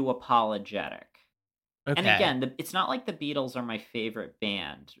too apologetic. And Okay. again, it's not like the Beatles are my favorite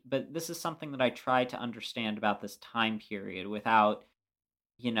band, but this is something that I try to understand about this time period without,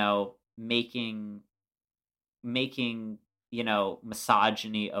 making,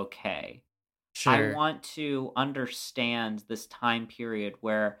 misogyny okay. I Sure. want to understand this time period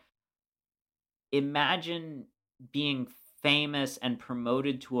where imagine being famous and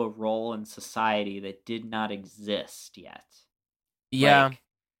promoted to a role in society that did not exist yet. Yeah. Like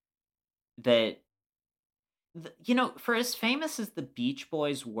that for as famous as the Beach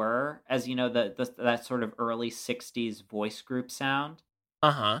Boys were, as that sort of early '60s voice group sound.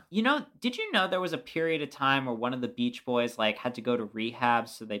 Uh-huh. Did you know there was a period of time where one of the Beach Boys like had to go to rehab,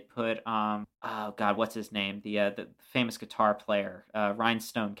 so they put oh god, what's his name? The famous guitar player,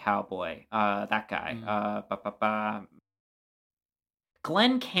 Rhinestone Cowboy, that guy, Mm.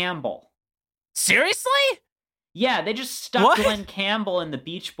 Glenn Campbell. Seriously? Yeah, they just stuck What? Glenn Campbell in the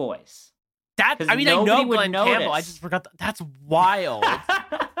Beach Boys because I mean, I know nobody would Glenn Campbell. I notice. just forgot that's wild.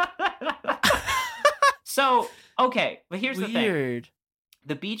 So, okay, but here's the thing. Weird.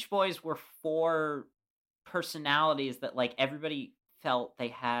 The Beach Boys were four personalities that like everybody felt they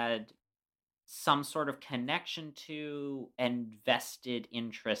had some sort of connection to and vested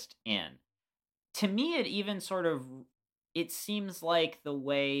interest in. to me, it even sort of it seems like the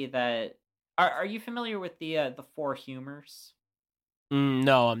way that are you familiar with the four humors?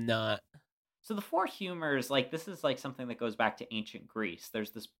 No, I'm not. So the four humors, like this is like something that goes back to ancient Greece.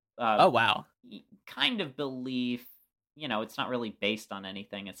 There's this Oh, wow. kind of belief, it's not really based on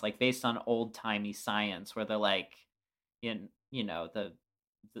anything. It's like based on old timey science, where they're like,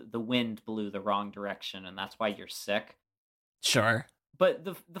 the wind blew the wrong direction, and that's why you're sick. Sure. But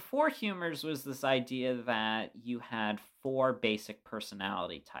the four humors was this idea that you had four basic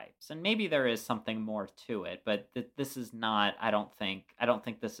personality types, and maybe there is something more to it. But this is not. I don't think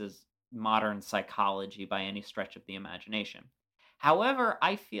this is modern psychology by any stretch of the imagination. However,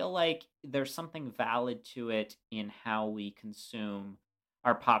 I feel like there's something valid to it in how we consume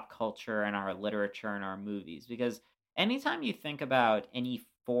our pop culture and our literature and our movies, because anytime you think about any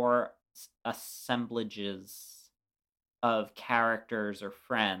four assemblages of characters or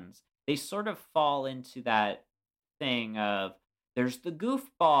friends, they sort of fall into that thing of there's the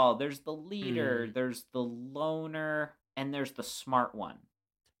goofball, there's the leader, Mm. there's the loner, and there's the smart one.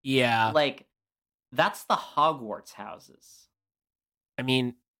 Yeah. Like, that's the Hogwarts houses. I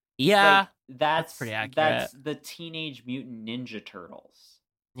mean, yeah, Like, that's pretty accurate. that's the Teenage Mutant Ninja Turtles.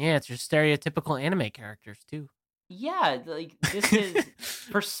 Yeah, it's your stereotypical anime characters too. Yeah, like this is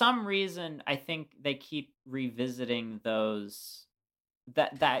for some reason I think they keep revisiting those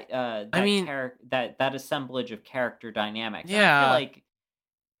that assemblage of character dynamics. And I feel Yeah. like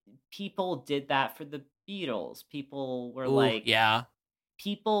people did that for the Beatles. People were Ooh, like yeah.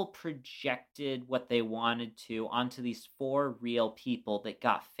 people projected what they wanted to onto these four real people that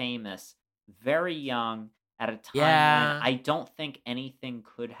got famous very young at a time when Yeah. I don't think anything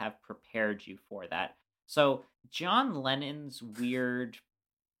could have prepared you for that. So John Lennon's weird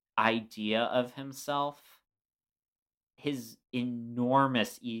idea of himself, his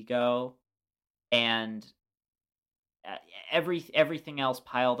enormous ego, and uh, everything else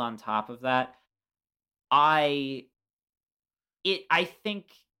piled on top of that, I I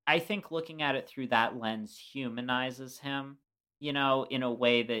think looking at it through that lens humanizes him, in a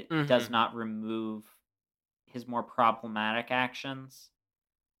way that does Mhm. not remove his more problematic actions.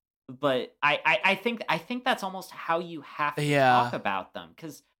 But I think that's almost how you have to talk Yeah. about them,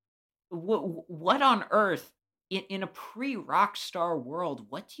 because what on earth in a pre-rock star world,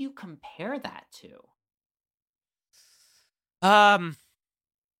 what do you compare that to? Um,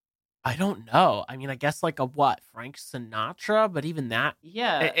 I don't know. I mean, I guess like a what, Frank Sinatra, but even that,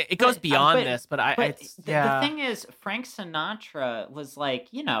 Yeah, it goes beyond but this. But I but it's the yeah. thing is, Frank Sinatra was like,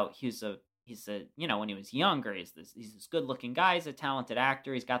 he's a when he was younger, he's this good looking guy, he's a talented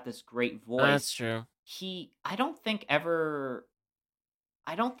actor, he's got this great That's voice. true. He I don't think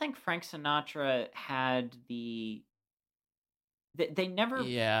Frank Sinatra had they never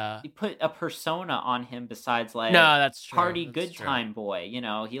Yeah. put a persona on him besides like No, that's true. party That's good true. time boy.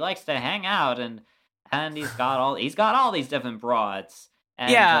 He likes to hang out, and he's got all these different broads.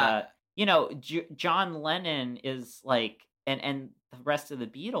 And Yeah. John Lennon is like, and the rest of the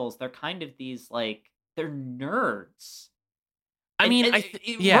Beatles, they're kind of these like, they're nerds. I And, mean, and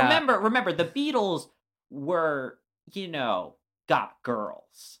yeah. remember, the Beatles were, got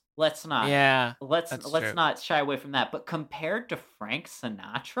girls. Let's not Yeah. let's That's let's true. not shy away from that. But compared to Frank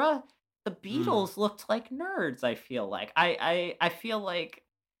Sinatra, the Mm. Beatles looked like nerds. I feel like I feel like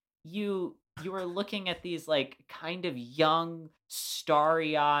you were looking at these like kind of young,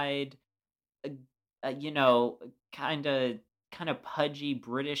 starry eyed, uh, you know, kind of pudgy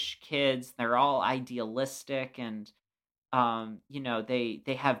British kids. They're all idealistic, and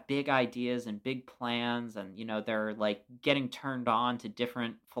they have big ideas and big plans, and they're like getting turned on to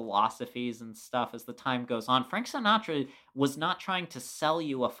different philosophies and stuff as the time goes on. Frank Sinatra was not trying to sell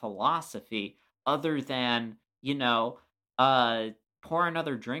you a philosophy other than uh pour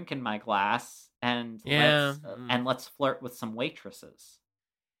another drink in my glass, and Yeah. let's flirt with some waitresses.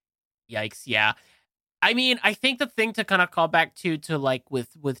 Yikes. Yeah. I mean, I think the thing to kind of call back to like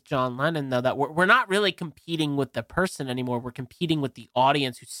with John Lennon though, that we're not really competing with the person anymore. We're competing with the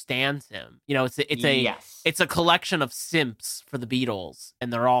audience who stands him. Yes. It's a collection of simps for the Beatles,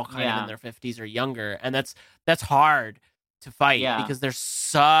 and they're all kind of in Yeah. their 50s or younger, and that's hard to fight Yeah. because there's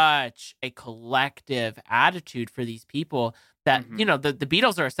such a collective attitude for these people that Mhm. the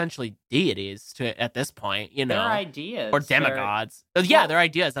Beatles are essentially deities at this point, Their ideas, or they're demigods. Yeah, well, their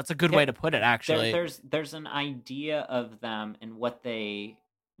ideas. That's a good way there to put it, there actually. there's an idea of them and what they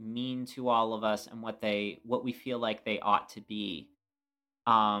mean to all of us, and what we feel like they ought to be.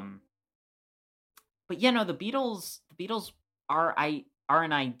 Um, but the Beatles are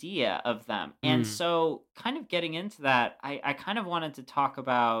an idea of them, and Mm. so kind of getting into that, I kind of wanted to talk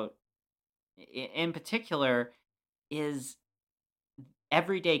about in particular is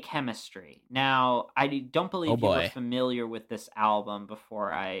Everyday Chemistry. Now, don't Oh believe you were boy. familiar with this album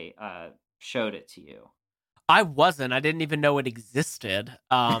before I showed it to you. I wasn't. I didn't even know it existed.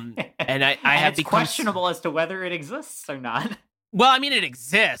 And I And have it's become questionable as to whether it exists or not. well, I mean, it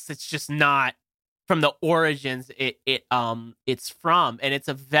exists. It's just not from the origins it's from, and it's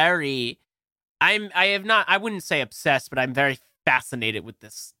a very I wouldn't say obsessed, but I'm very fascinated with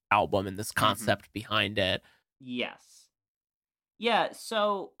this album and this Mhm. concept behind it. Yes. Yeah,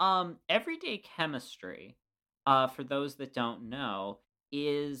 so Everyday Chemistry, for those that don't know,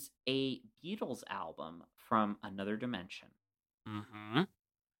 is a Beatles album from another dimension. Mhm.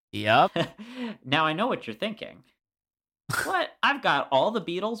 Yep. Now I know what you're thinking. What? I've got all the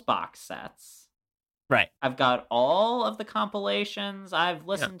Beatles box sets. Right. I've got all of the compilations. I've Yeah.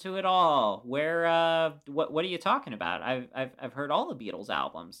 listened to it all. What are you talking about? I've heard all the Beatles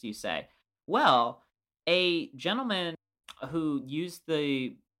albums, you say. Well, a gentleman who used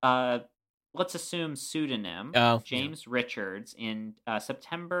the let's assume pseudonym Oh, yeah. James Richards in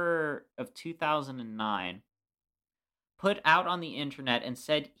September of 2009 put out on the internet and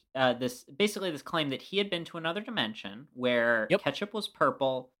said this claim that he had been to another dimension where Yep. ketchup was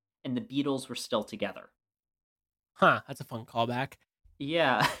purple and the Beatles were still together. Huh, that's a fun callback.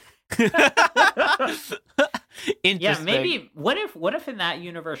 Yeah. Interesting. Yeah, maybe what if in that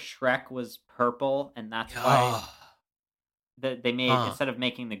universe Shrek was purple and that's why they made instead of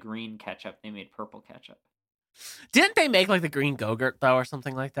making the green ketchup, they made purple ketchup. Didn't they make like the green Go-Gurt though or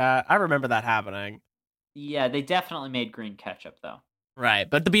something like that? I remember that happening. Yeah, they definitely made green ketchup though. Right,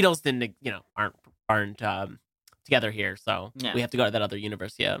 but the Beatles didn't, aren't together here, so Yeah. we have to go to that other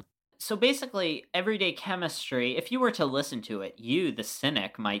universe, yeah. So basically, Everyday Chemistry, if you were to listen to it, you, the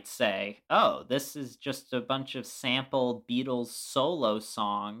cynic, might say, oh, this is just a bunch of sampled Beatles solo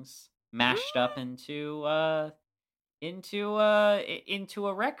songs mashed up into a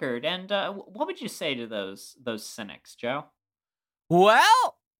record. And what would you say to those cynics, Joe?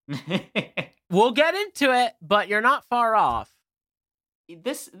 Well, we'll get into it, but you're not far off.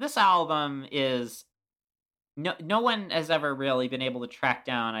 This album is no one has ever really been able to track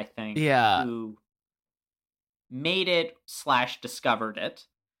down, I think, Yeah. who made it / discovered it.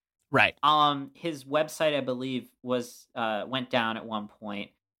 Right. His website, I believe, was went down at one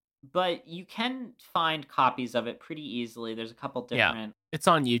point, but you can find copies of it pretty easily. There's a couple different. It's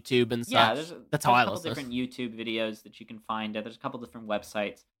on YouTube and such. Yeah, that's how I a couple listen. different YouTube videos that you can find. There's a couple different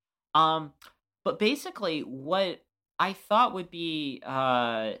websites. But basically, what I thought would be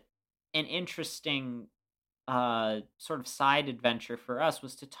an interesting sort of side adventure for us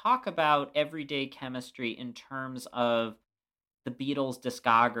was to talk about Everyday Chemistry in terms of the Beatles'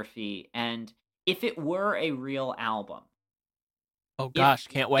 discography and if it were a real album. Oh gosh,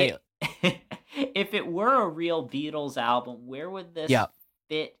 can't wait. If it were a real Beatles album, where would this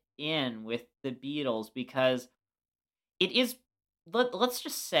fit in with the Beatles? Because it is, let's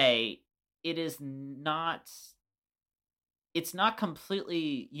just say, it is not. It's not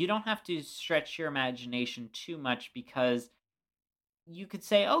completely. You don't have to stretch your imagination too much because you could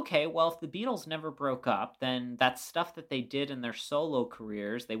say, okay, well, if the Beatles never broke up, then that's stuff that they did in their solo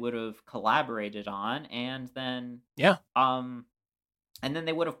careers. They would have collaborated on, and then and then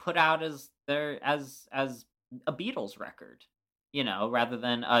they would have put out as a Beatles record, rather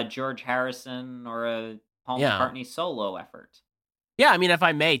than a George Harrison or a Paul McCartney solo effort. Yeah, I mean, if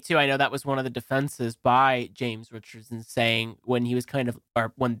I may, too, I know that was one of the defenses by James Richardson saying when he was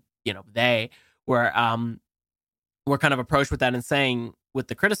they were kind of approached with that and saying with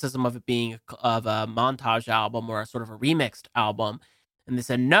the criticism of it being of a montage album or a sort of a remixed album, and they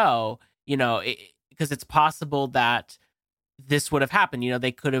said no, because it's possible that this would have happened.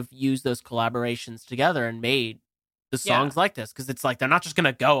 They could have used those collaborations together and made the songs like this, because it's like they're not just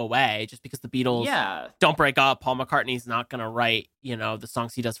gonna go away just because the Beatles don't break up. Paul McCartney's not gonna write the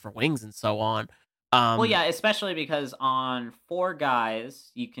songs he does for Wings and so on. Well, yeah, especially because on Four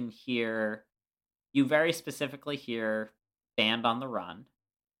Guys you very specifically hear Band on the Run.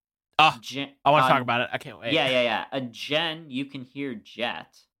 I want to talk about it. I can't wait. Yeah. A Jen, you can hear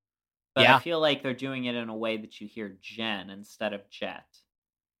Jet. But I feel like they're doing it in a way that you hear Jen instead of Jet.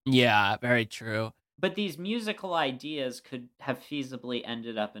 Yeah, very true. But these musical ideas could have feasibly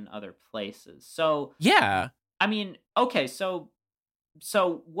ended up in other places. So yeah, I mean, okay, so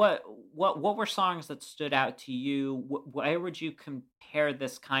what were songs that stood out to you? Where would you compare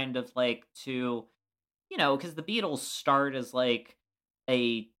this kind of like to, because the Beatles start as like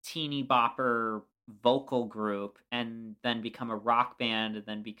a teeny bopper vocal group and then become a rock band and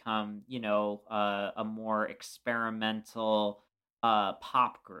then become, a more experimental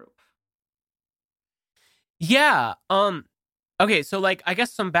pop group. Yeah. Okay, so like I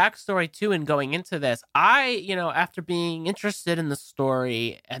guess some backstory too in going into this. After being interested in the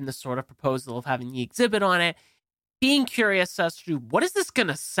story and the sort of proposal of having the exhibit on it, being curious as to what is this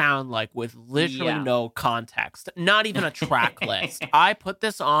gonna sound like with literally Yeah. no context, not even a track list. I put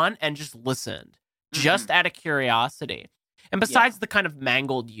this on and just listened, just Mhm. out of curiosity. And Yeah. besides the kind of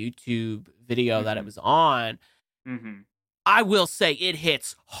mangled YouTube video that it Mhm. was on, Mhm. I will say it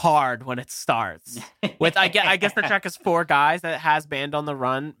hits hard when it starts. With I guess the track is Four Guys that has Band on the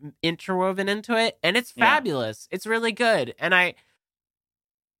Run interwoven into it, and it's Yeah. fabulous. It's really good. And I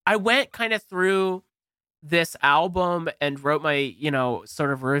went kind of through this album and wrote my,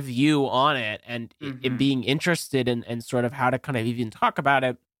 sort of review on it and in Mhm. being interested in sort of how to kind of even talk about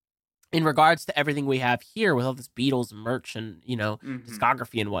it in regards to everything we have here with all this Beatles merch and, Mhm.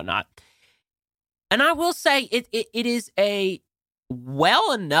 discography and whatnot. And I will say it is a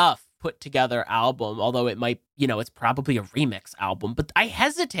well enough put together album, although it might, it's probably a remix album, but I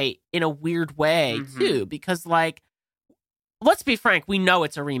hesitate in a weird way Mhm. too, because like, let's be frank, we know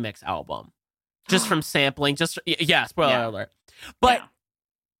it's a remix album just from sampling, yeah, spoiler Yeah. alert. But Yeah.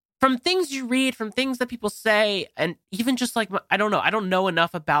 from things you read, from things that people say, and even just like, I don't know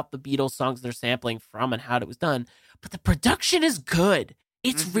enough about the Beatles songs they're sampling from and how it was done, but the production is good.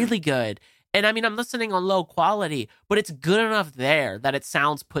 It's Mhm. really good. And I mean, I'm listening on low quality, but it's good enough there that it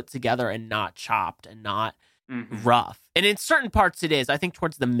sounds put together and not chopped and not Mhm. rough. And in certain parts it is. I think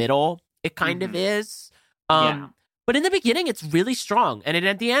towards the middle it kind of Mhm. is. Yeah. But in the beginning it's really strong, and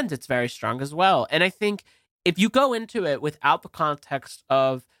at the end it's very strong as well. And I think if you go into it without the context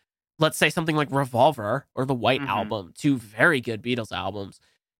of, let's say, something like Revolver or the White Mhm. Album, two very good Beatles albums,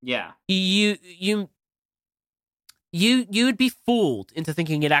 Yeah. you'd be fooled into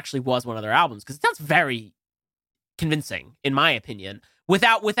thinking it actually was one of their albums, because it sounds very convincing, in my opinion,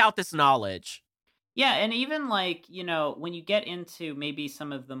 without this knowledge. Yeah, and even like, when you get into maybe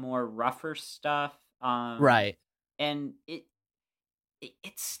some of the more rougher stuff, Right. and it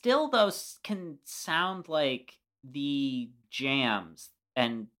still though can sound like the jams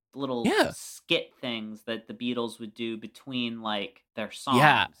and little Yeah. skit things that the Beatles would do between like their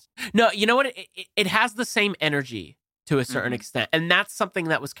Yeah. songs. No, you know what? It has the same energy to a certain Mhm. extent. And that's something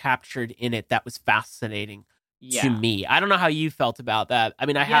that was captured in it that was fascinating to Yeah. me. I don't know how you felt about that. I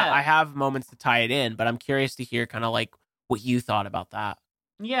mean, I Yeah. have moments to tie it in, but I'm curious to hear kind of like what you thought about that.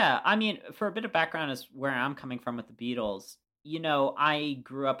 Yeah, I mean, for a bit of background is where I'm coming from with the Beatles. I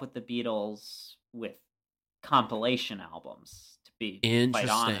grew up with the Beatles with compilation albums, to be quite Interesting.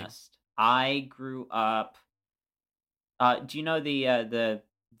 honest. I grew up do you know the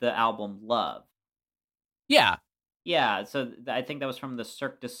album Love? Yeah. Yeah, so I think that was from the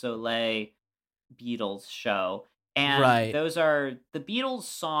Cirque du Soleil Beatles show. And Right. those are the Beatles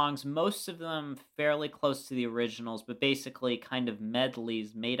songs, most of them fairly close to the originals, but basically kind of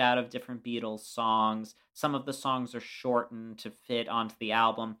medleys made out of different Beatles songs. Some of the songs are shortened to fit onto the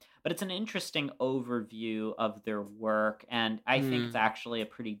album, but it's an interesting overview of their work. And I think it's Hmm. actually a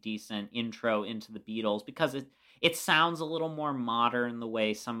pretty decent intro into the Beatles because it sounds a little more modern the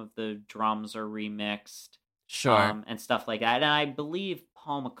way some of the drums are remixed, Sure. and stuff like that. And I believe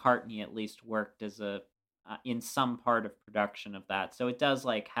Paul McCartney at least worked as a in some part of production of that, so it does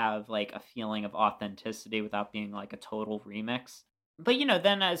like have like a feeling of authenticity without being like a total remix. But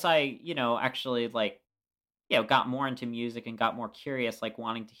then as I actually like got more into music and got more curious, like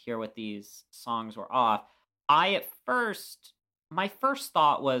wanting to hear what these songs were off. I at first My first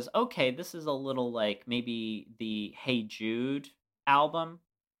thought was, okay, this is a little like maybe the Hey Jude album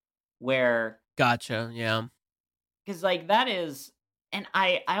where Gotcha. Yeah. because like that is, and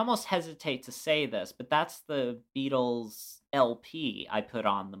I almost hesitate to say this, but that's the Beatles LP I put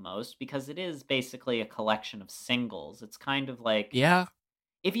on the most because it is basically a collection of singles. It's kind of like, Yeah.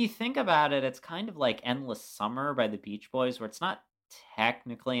 if you think about it, it's kind of like Endless Summer by the Beach Boys, where it's not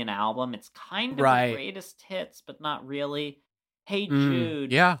technically an album. It's kind of a Right. greatest hits, but not really. Hey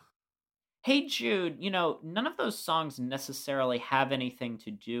Jude. Yeah. Hey Jude, none of those songs necessarily have anything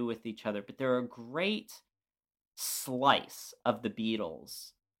to do with each other, but they're a great slice of the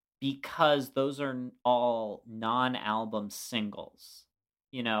Beatles because those are all non-album singles,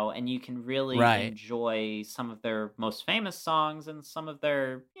 and you can really Right. enjoy some of their most famous songs and some of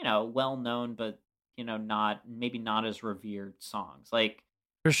their, well-known but, not maybe not as revered songs. Like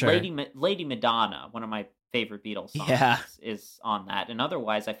For sure. Lady Madonna, one of my favorite Beatles songs Yeah. is on that. And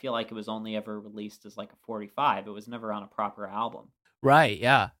otherwise, I feel like it was only ever released as like a 45. It was never on a proper album. Right.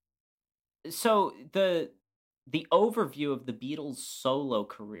 Yeah. So the overview of the Beatles' solo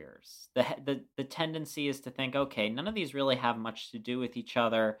careers, the tendency is to think, okay, none of these really have much to do with each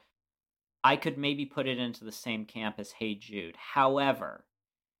other. I could maybe put it into the same camp as Hey Jude. However,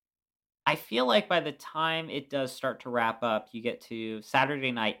 I feel like by the time it does start to wrap up, you get to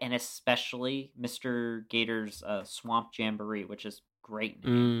Saturday Night, and especially Mr. Gator's Swamp Jamboree, which is great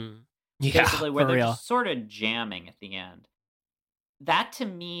name. Yeah, Basically, where for they're real. just sort of jamming at the end. That to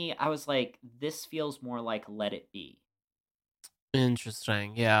me, I was like, this feels more like Let It Be.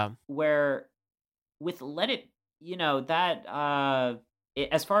 Interesting, yeah. Where with Let It, that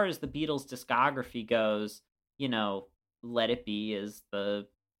as far as the Beatles discography goes, Let It Be is the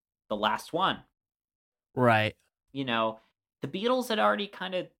last one. Right. The Beatles had already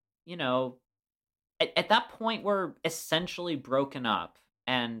kind of, at that point were essentially broken up,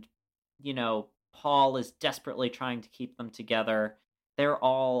 and Paul is desperately trying to keep them together. They're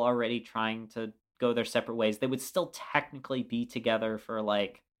all already trying to go their separate ways. They would still technically be together for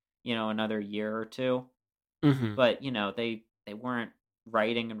like, another year or two. Mm-hmm. But, they weren't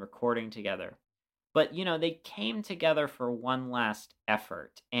writing and recording together. But, they came together for one last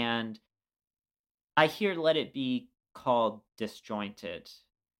effort. And I hear Let It Be called disjointed.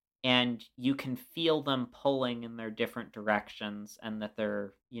 And you can feel them pulling in their different directions, and that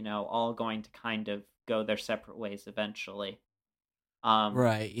they're, all going to kind of go their separate ways eventually.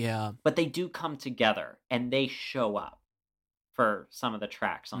 Right, yeah. But they do come together, and they show up for some of the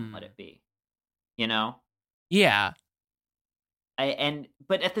tracks on Let It Be. Yeah.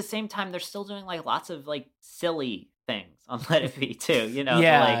 But at the same time, they're still doing like lots of like silly things on Let It Be too.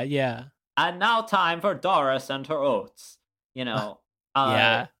 Yeah, like, yeah. And now time for Doris and her oats.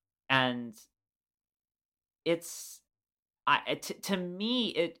 Yeah. And it's to me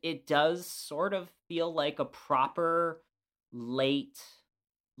it does sort of feel like a proper late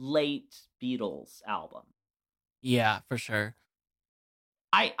Beatles album. Yeah, for sure.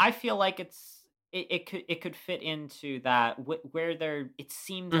 I feel like it could fit into that where it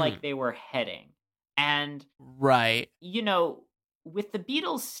seemed like they were heading. And right, with the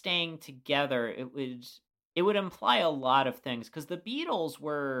Beatles staying together, it would imply a lot of things, because the Beatles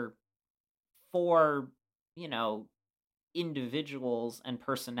were for individuals and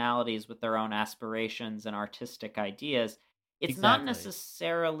personalities with their own aspirations and artistic ideas. It's not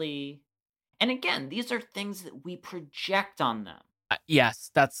necessarily, and again, these are things that we project on them.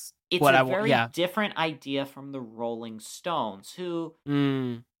 Yes, that's it's what a I want. very different idea from the Rolling Stones, who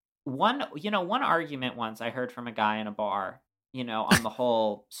one argument once I heard from a guy in a bar, on the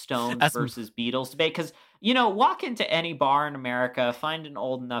whole Stones versus Beatles debate. Because, walk into any bar in America, find an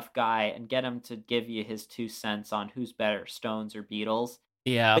old enough guy, and get him to give you his 2 cents on who's better, Stones or Beatles.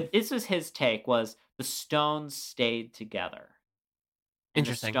 Yeah. But this was his take, was the Stones stayed together. And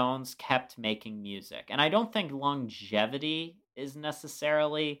the Stones kept making music. And I don't think longevity is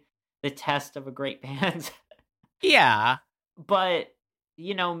necessarily the test of a great band. Yeah. But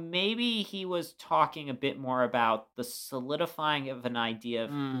maybe he was talking a bit more about the solidifying of an idea of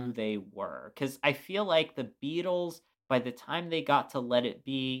who they were. Because I feel like the Beatles, by the time they got to Let It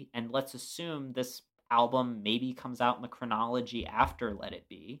Be, and let's assume this album maybe comes out in the chronology after Let It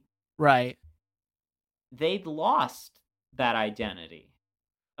Be. Right. They'd lost that identity.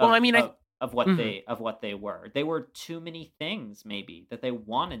 Of what they were. They were too many things, maybe, that they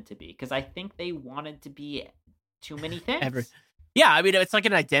wanted to be. Because I think they wanted to be too many things. Yeah, I mean, it's like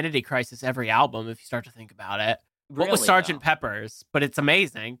an identity crisis every album, if you start to think about it. Really, what was Sgt. Pepper's? But it's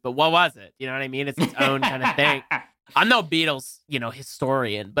amazing. But what was it? You know what I mean? It's its own kind of thing. I'm no Beatles,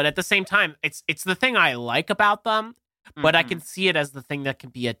 historian, but at the same time, it's the thing I like about them, but I can see it as the thing that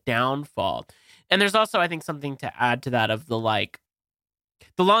can be a downfall. And there's also, I think, something to add to that of the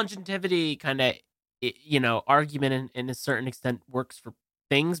longevity kind of, argument in a certain extent works for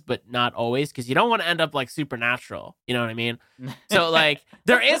things, but not always, because you don't want to end up like Supernatural. You know what I mean? So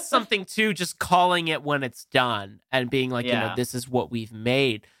there is something to just calling it when it's done and being like, this is what we've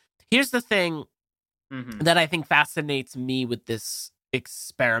made. Here's the thing that I think fascinates me with this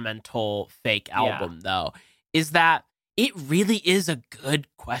experimental fake album, though, is that it really is a good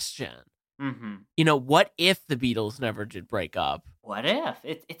question. What if the Beatles never did break up? What if?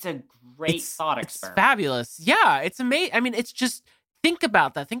 It's a great thought experiment. It's fabulous. Yeah, it's amazing. I mean, it's just, think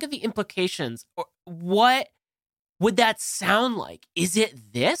about that. Think of the implications. Or what would that sound like? Is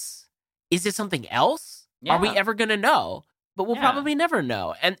it this? Is it something else? Yeah. Are we ever going to know? But we'll probably never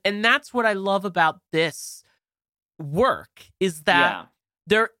know. And that's what I love about this work, is that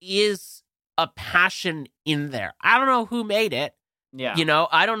there is a passion in there. I don't know who made it. Yeah.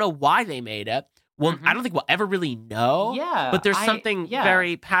 I don't know why they made it. Well, I don't think we'll ever really know. Yeah. But there's something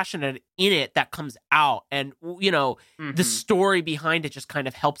very passionate in it that comes out. And, the story behind it just kind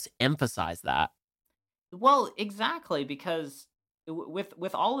of helps emphasize that. Well, exactly, because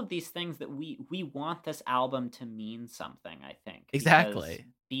with all of these things that we want this album to mean something, I think. Exactly.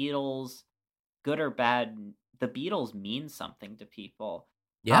 Because Beatles, good or bad, the Beatles mean something to people.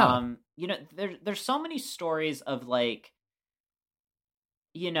 Yeah. There's so many stories of like,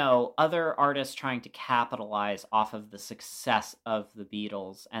 other artists trying to capitalize off of the success of the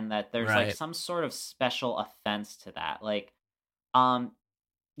Beatles, and that there's like Right. some sort of special offense to that. Like, um,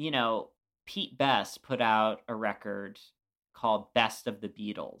 Pete Best put out a record called Best of the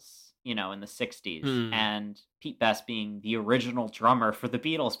Beatles, in the 60s. And Pete Best being the original drummer for the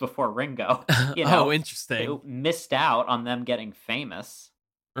Beatles before Ringo, Oh, interesting. missed out on them getting famous.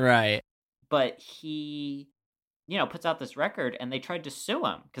 Right. But he, puts out this record, and they tried to sue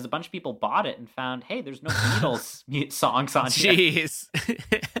him because a bunch of people bought it and found, hey, there's no Beatles songs on here. Jeez.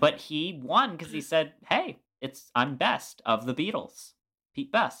 But he won because he said, hey, I'm Best of the Beatles.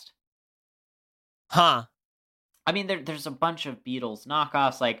 Pete Best. Huh. I mean, there's a bunch of Beatles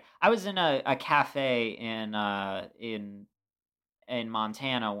knockoffs. Like, I was in a cafe in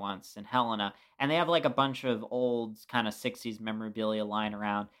Montana once, in Helena, and they have like a bunch of old kind of 60s memorabilia lying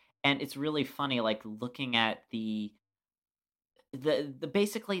around, and it's really funny, like looking at the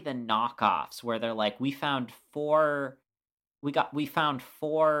basically the knockoffs, where they're like, we found four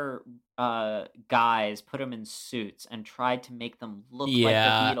guys, put them in suits, and tried to make them look like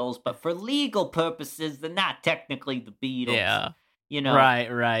the Beatles, but for legal purposes, they're not technically the Beatles. Yeah.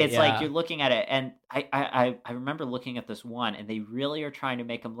 Right. It's like you're looking at it, and I remember looking at this one, and they really are trying to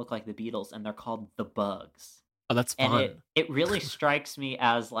make them look like the Beatles, and they're called the Bugs. Oh, that's fun. And it really strikes me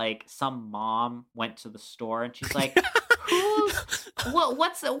as like some mom went to the store, and she's like,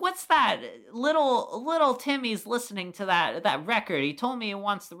 what's that? Little Timmy's listening to that record. He told me he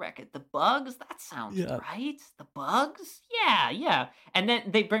wants the record. The Bugs? That sounds right. The Bugs? Yeah. And then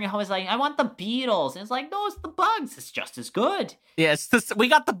they bring it home. It's like, I want the Beatles. And it's like, no, it's the Bugs. It's just as good. Yeah, we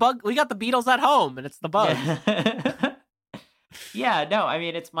got the Beatles at home, and it's the Bugs. Yeah, no, I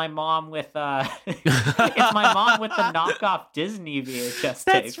mean, it's my mom with the knockoff Disney VHS tapes.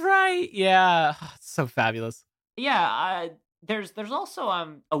 That's right. Yeah, it's so fabulous. Yeah, there's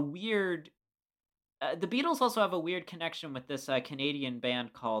also a weird. The Beatles also have a weird connection with this Canadian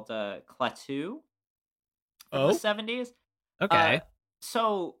band called Klaatu from the 70s. Okay.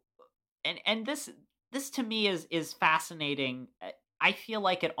 So, and this to me is fascinating. I feel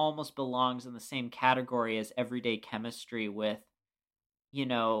like it almost belongs in the same category as Everyday Chemistry, with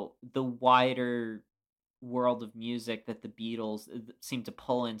the wider world of music that the Beatles seem to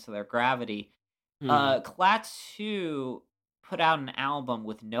pull into their gravity. Klaatu put out an album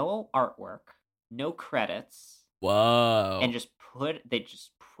with no artwork, no credits. Whoa. And they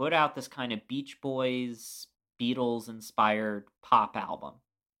just put out this kind of Beach Boys, Beatles inspired pop album.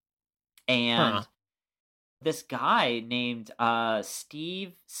 And this guy named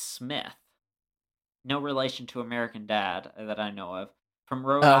Steve Smith, no relation to American Dad that I know of, from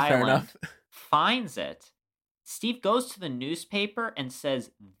Rhode Island, finds it. Steve goes to the newspaper and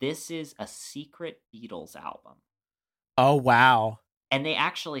says, this is a secret Beatles album. Oh, wow. And they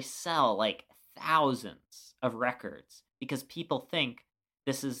actually sell like thousands of records because people think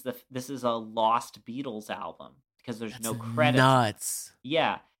this is a lost Beatles album because there's no credits. Nuts.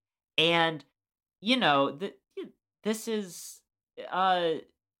 Yeah. And this is the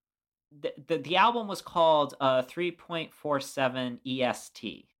album was called 3.47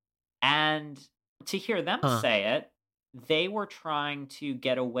 EST. And to hear them say it, they were trying to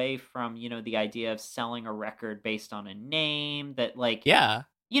get away from, the idea of selling a record based on a name that, like,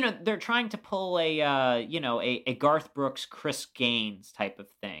 they're trying to pull a Garth Brooks, Chris Gaines type of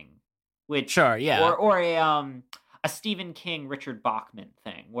thing, which or a Stephen King, Richard Bachman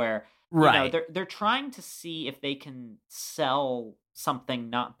thing, where they're trying to see if they can sell something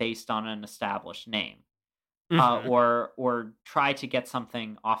not based on an established name, or try to get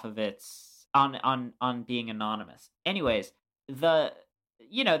something off of its on being anonymous. Anyways,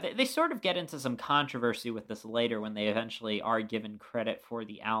 they sort of get into some controversy with this later when they eventually are given credit for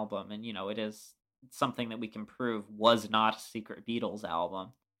the album, and it is something that we can prove was not a secret Beatles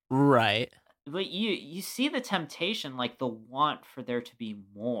album. Right. But you see the temptation, like the want for there to be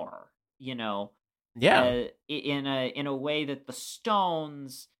more, in a way that the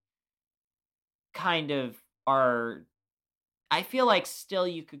Stones kind of are. I feel like still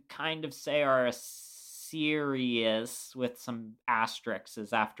you could kind of say are a serious with some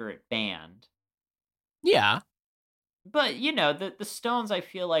asterisks after it banned. Yeah. But, the Stones, I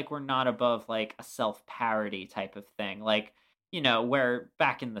feel like, were not above, like, a self-parody type of thing. Like, where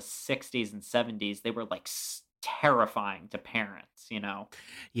back in the 60s and 70s, they were, like, terrifying to parents, Yeah,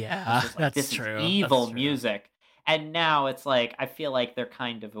 like, that's this true. Is evil music. And now it's like I feel like they're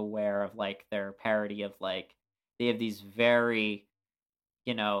kind of aware of like their parody of like they have these very,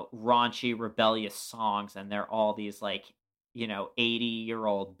 raunchy, rebellious songs, and they're all these like,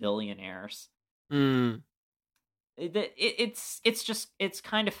 80-year-old billionaires. Mm. It's just it's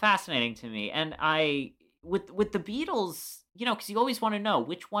kind of fascinating to me, and I with the Beatles, because you always want to know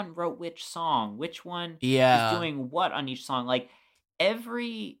which one wrote which song, which one is Yeah, doing what on each song. Like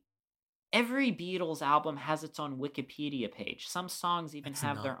every every Beatles album has its own Wikipedia page. Some songs even that's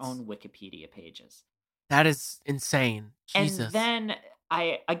have their nuts. own Wikipedia pages. That is insane. And Jesus. then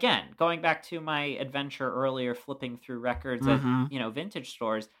again, going back to my adventure earlier, flipping through records at, Mm-hmm. vintage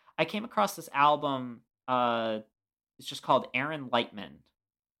stores, I came across this album. It's just called Aaron Lightman,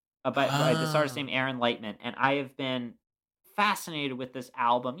 by this artist named Oh, Aaron Lightman, and I have been fascinated with this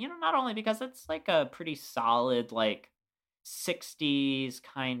album. Not only because it's like a pretty solid like '60s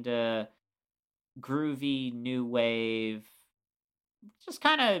kind of groovy new wave, just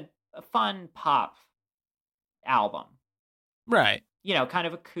kind of a fun pop album. right. Kind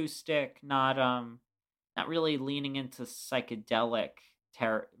of acoustic, not really leaning into psychedelic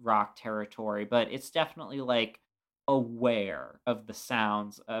rock territory, but it's definitely like aware of the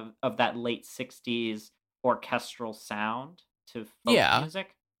sounds of that late '60s orchestral sound to folk Yeah.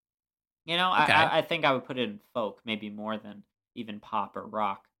 music. I, Okay. I think I would put it in folk maybe more than even pop or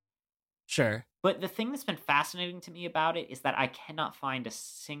rock. Sure. But the thing that's been fascinating to me about it is that I cannot find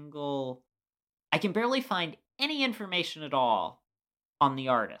I can barely find any information at all on the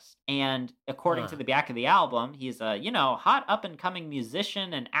artist. And according to Huh. the back of the album, he's a, hot up and coming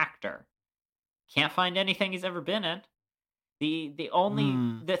musician and actor. Can't find anything he's ever been in.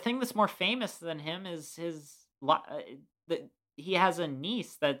 Hmm. The thing that's more famous than him is that he has a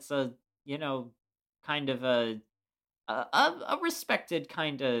niece that's a, kind of a respected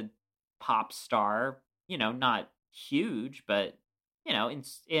kind of pop star, not huge, but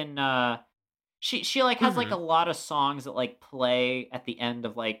she like has like Mm-hmm. a lot of songs that like play at the end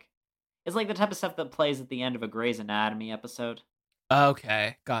of like it's like the type of stuff that plays at the end of a Grey's Anatomy episode.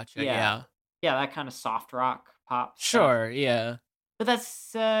 Okay. Gotcha. Yeah. Yeah. Yeah, that kind of soft rock pop stuff. Sure. Yeah. But there's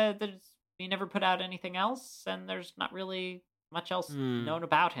he never put out anything else, and there's not really much else Hmm. known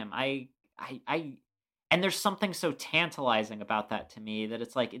about him. I and there's something so tantalizing about that to me that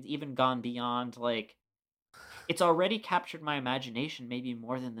it's like it's even gone beyond like it's already captured my imagination maybe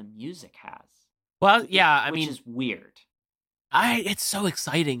more than the music has. Well, yeah. I Which mean, is weird. it's so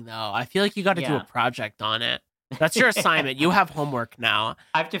exciting though. I feel like you got to do a Yeah. project on it. That's your assignment. You have homework now.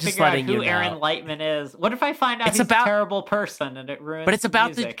 I have to Just figure out letting you who Aaron know. Lightman is. What if I find out It's he's a about, terrible person and it ruins but it's the about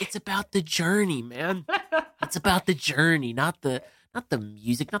music? it's about the journey, man. It's about the journey, not the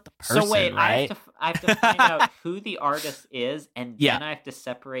music, not the person, So wait, right? I have to find out who the artist is, and Yeah. then I have to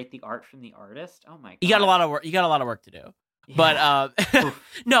separate the art from the artist. Oh my god, You got a lot of work. You got a lot of work to do. But Yeah.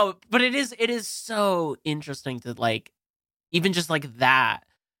 Oof. no, but it is so interesting to like even just like that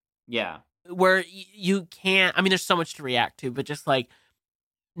Yeah, where you can't. I mean, there's so much to react to, but just like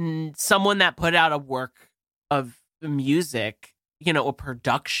someone that put out a work of music, a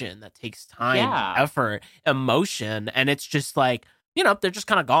production that takes time, Yeah. effort, emotion, and it's just like they're just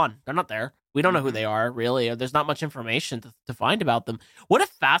kind of gone. They're not there. We don't know who Mhm. they are, really. Or there's not much information to find about them. What a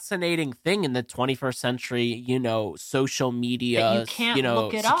fascinating thing in the 21st century, social that media, you can't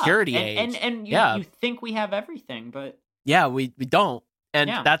look it security up, age. and Yeah. you think we have everything, but Yeah, we don't. And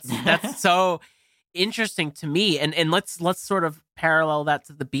yeah, that's so interesting to me. And let's sort of parallel that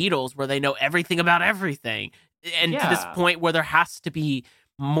to the Beatles where they know everything about everything. And to this Yeah. point where there has to be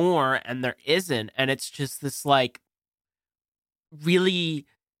more and there isn't. And it's just this like really,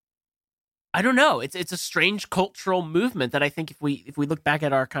 I don't know. It's a strange cultural movement that I think if we look back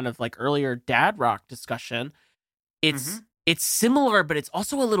at our kind of like earlier dad rock discussion, it's Mhm. it's similar, but it's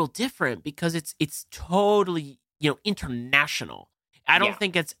also a little different because it's totally international. I don't Yeah.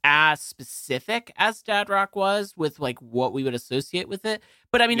 think it's as specific as dad rock was with like what we would associate with it,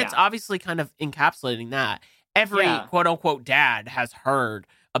 but I mean it's Yeah. obviously kind of encapsulating that every Yeah. quote unquote dad has heard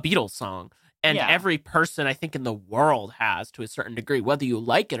a Beatles song. And Yeah. every person I think in the world has to a certain degree. Whether you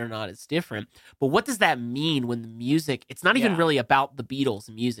like it or not is different. But what does that mean when the music, it's not even Yeah. really about the Beatles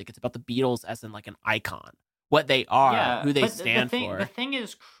music. It's about the Beatles as in like an icon. What they are, Yeah, who they but stand the for. thing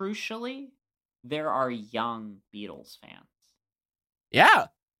is, crucially, there are young Beatles fans, Yeah.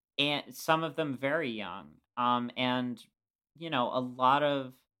 and some of them very young. And a lot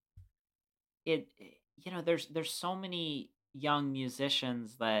of it. There's so many young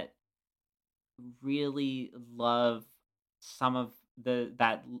musicians that really love some of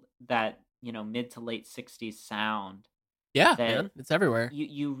that mid to late '60s sound Yeah, that man. It's everywhere.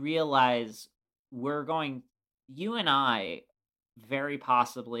 you realize we're going you and I very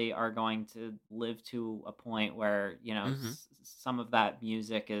possibly are going to live to a point where, Hmm. some of that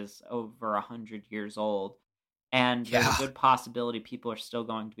music is over 100 years old, and there's a Yeah. good possibility people are still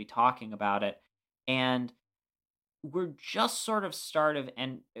going to be talking about it. And we're just sort of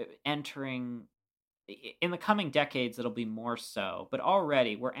entering in the coming decades. It'll be more so, but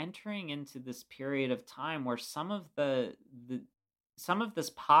already we're entering into this period of time where the some of this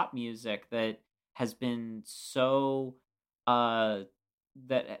pop music that has been so uh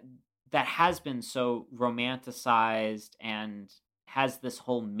that that has been so romanticized and has this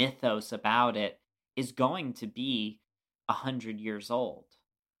whole mythos about it is going to be 100 years old,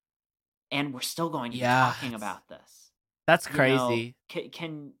 and we're still going to be Yeah. talking about this. That's You know, crazy.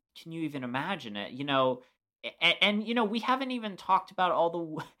 can you even imagine it? And we haven't even talked about all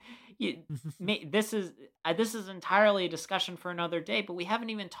the you, this is entirely a discussion for another day, but we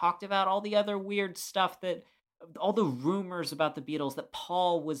haven't even talked about all the other weird stuff, that all the rumors about the Beatles, that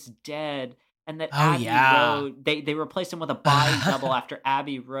Paul was dead and that Oh Abbey yeah. Road, they replaced him with a body double after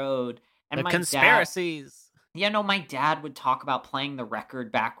Abbey Road. And The my dad, conspiracies. my dad would talk about playing the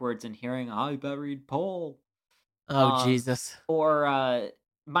record backwards and hearing "I buried Paul." Oh Um, Jesus. or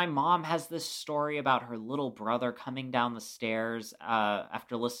my mom has this story about her little brother coming down the stairs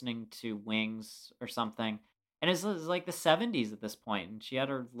after listening to Wings or something. And it's like the 70s at this point, and she had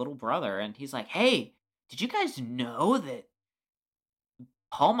her little brother, and he's like, "Hey, did you guys know that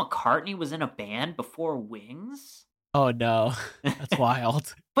Paul McCartney was in a band before Wings?" Oh no. That's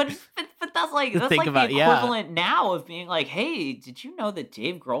wild But that's like to think the about. Yeah. equivalent now of being like, "Hey, did you know that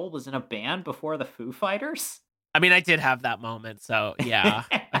Dave Grohl was in a band before the Foo Fighters?" I mean, I did have that moment, so yeah.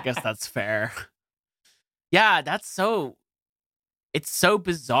 I guess that's fair. Yeah, it's so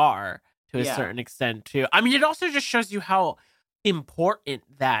bizarre to a Yeah. certain extent too. I mean, it also just shows you how important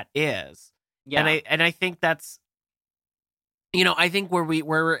that is. And Yeah. I think that's, I think where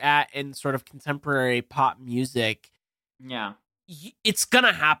we're at in sort of contemporary pop music, Yeah. it's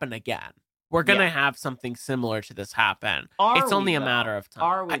gonna happen again. We're Yeah. gonna have something similar to this happen. Are It's we only a matter though? of time.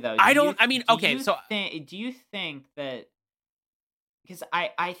 Are we though? I don't. I mean, okay, so Do you think that, because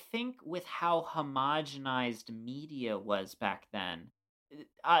I think with how homogenized media was back then,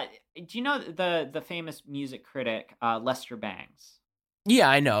 do you know the famous music critic Lester Bangs? yeah,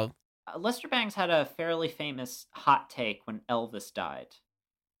 I know. Lester Bangs had a fairly famous hot take when Elvis died.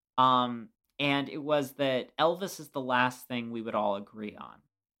 Um and it was that Elvis is the last thing we would all agree on.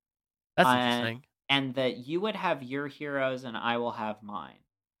 That's Uh, interesting. and that you would have your heroes and I will have mine.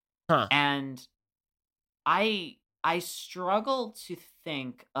 Huh? And I struggle to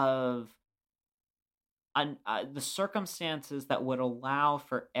think of the circumstances that would allow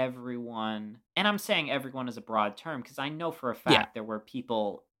for everyone, and I'm saying everyone is a broad term because I know for a Yeah. fact there were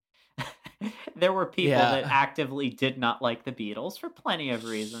people there were people that Yeah. actively did not like the Beatles for plenty of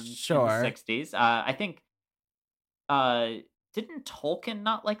reasons in the Sure. 60s. I think uh didn't Tolkien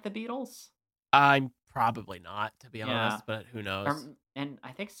not like the Beatles? I'm probably not, to be Yeah. honest, but who knows? And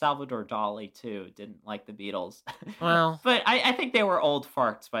I think Salvador Dali too didn't like the Beatles. Well, But I think they were old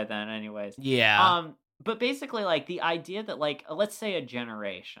farts by then anyways. yeah. But basically, like, the idea that, like, let's say a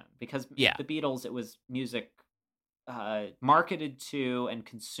generation, because Yeah. the Beatles, it was music marketed to and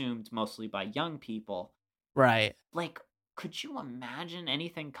consumed mostly by young people. Right. Like, could you imagine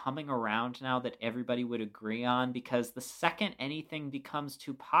anything coming around now that everybody would agree on? Because the second anything becomes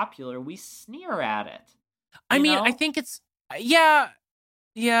too popular, we sneer at it. I You mean, I know? think it's yeah.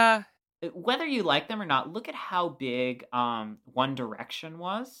 Yeah. Whether you like them or not, look at how big One Direction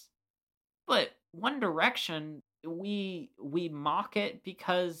was. But One Direction, we mock it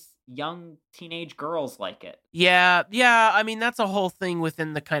because young teenage girls like it. Yeah. Yeah. I mean, that's a whole thing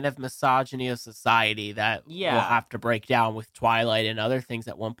within the kind of misogyny of society that we'll Yeah. have to break down with Twilight and other things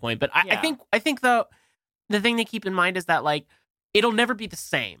at one point. But I Yeah. think though the thing to keep in mind is that like it'll never be the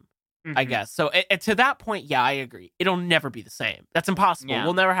same. I Mhm. guess. So to that point, yeah, I agree. It'll never be the same. That's impossible. Yeah.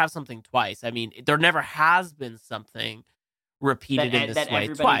 We'll never have something twice. I mean, there never has been something repeated in this way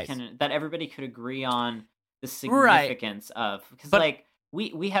twice. That everybody could agree on the Right. significance of, because But like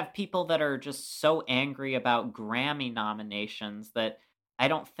we have people that are just so angry about Grammy nominations that I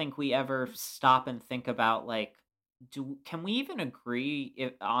don't think we ever stop and think about, like, can we even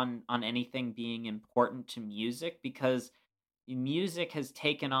agree on anything being important to music, because music has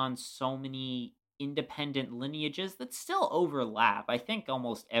taken on so many independent lineages that still overlap. I think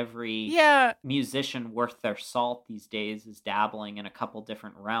almost every yeah, musician worth their salt these days is dabbling in a couple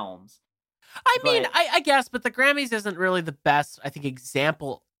different realms. I mean, But I guess, but the Grammys isn't really the best, I think,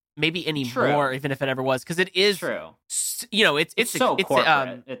 example maybe anymore, True. even if it ever was, because it is True. It's so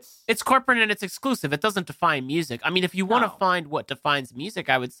corporate. It's corporate and it's exclusive. It doesn't define music. I mean, if you want to No. find what defines music,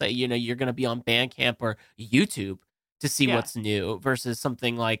 I would say, you're going to be on Bandcamp or YouTube to see Yeah. what's new versus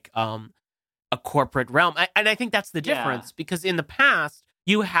something like a corporate realm. And I think that's the difference, because in the past,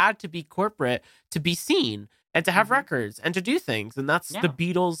 you had to be corporate to be seen and to have records and to do things. And that's the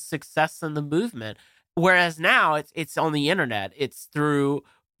Beatles' success and the movement. Whereas now it's on the internet. It's through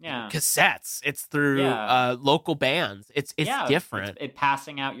cassettes. It's through local bands. It's different. It's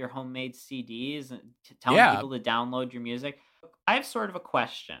passing out your homemade CDs and telling people to download your music. I have sort of a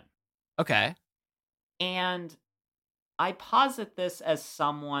question. Okay. And I posit this as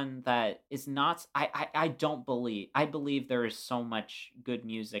someone that is not... I don't believe... I believe there is so much good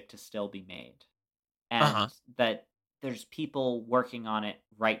music to still be made. And that there's people working on it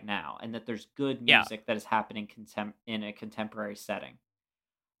right now. And that there's good music that is happening in a contemporary setting.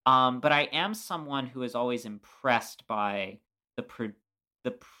 But I am someone who is always impressed by the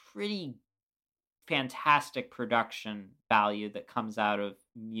pretty fantastic production value that comes out of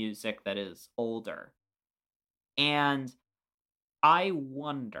music that is older. And I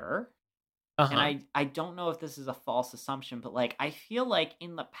wonder, and I don't know if this is a false assumption, but like, I feel like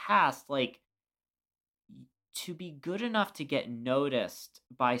in the past, like, to be good enough to get noticed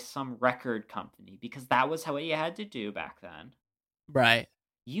by some record company, because that was how you had to do back then. Right.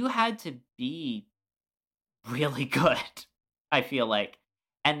 You had to be really good, I feel like.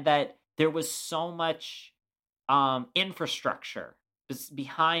 And that there was so much infrastructure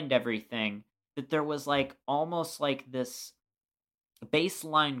behind everything that there was like almost like this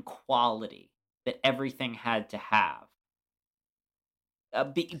baseline quality that everything had to have.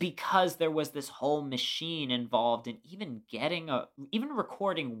 Because there was this whole machine involved in even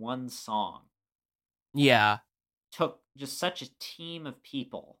recording one song. Yeah. Took just such a team of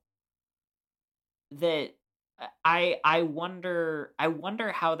people that I wonder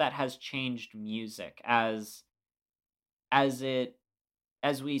how that has changed music as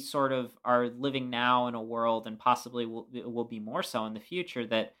we sort of are living now in a world, and possibly will be more so in the future,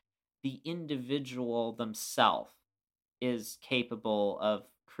 that the individual themselves is capable of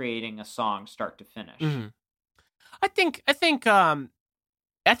creating a song start to finish. Mm-hmm. I think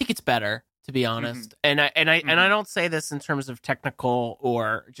it's better, to be honest. And I don't say this in terms of technical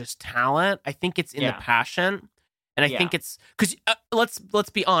or just talent. I think it's in the passion. And I think it's because let's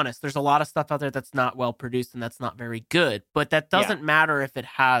be honest. There's a lot of stuff out there that's not well produced and that's not very good. But that doesn't matter if it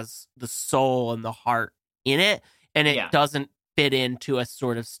has the soul and the heart in it, and it doesn't fit into a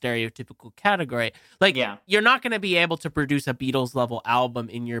sort of stereotypical category. Like you're not going to be able to produce a Beatles level album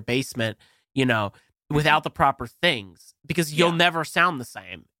in your basement, without the proper things, because you'll never sound the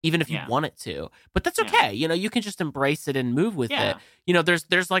same, even if you want it to. But that's okay. You can just embrace it and move with it.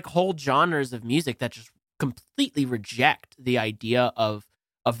 There's like whole genres of music that just completely reject the idea of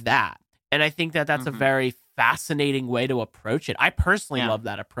that. And I think that that's a very fascinating way to approach it. I personally love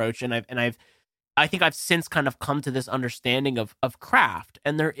that approach. And I think I've since kind of come to this understanding of craft,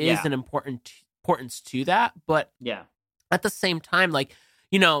 and there is an importance to that. But at the same time, like,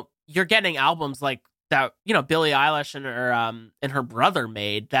 you're getting albums like that, Billie Eilish and her brother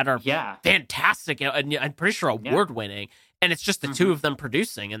made that are fantastic, and I'm pretty sure award winning, and it's just the two of them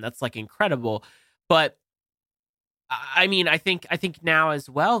producing, and that's like incredible. But I mean, I think now as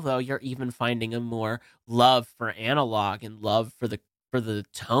well, though, you're even finding a more love for analog and love for the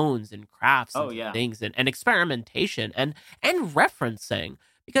tones and crafts and things and experimentation and referencing,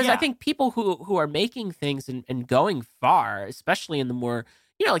 because I think people who are making things and going far, especially in the more,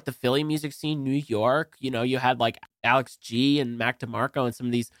 like the Philly music scene, New York, you had like Alex G and Mac DeMarco and some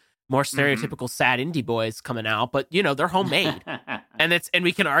of these more stereotypical sad indie boys coming out, but they're homemade. and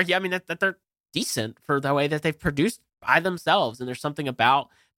we can argue, I mean, that they're decent for the way that they've produced by themselves, and there's something about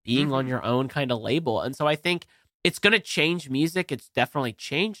being on your own kind of label. And so I think it's going to change music. It's definitely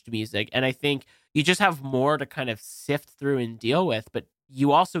changed music, and I think you just have more to kind of sift through and deal with, but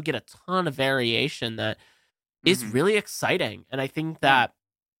you also get a ton of variation that is really exciting. And I think that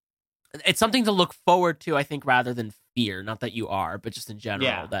it's something to look forward to, I think, rather than fear. Not that you are, but just in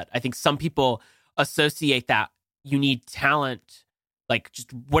general, that I think some people associate that you need talent, like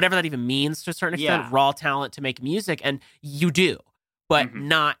just whatever that even means to a certain extent, raw talent to make music. And you do, but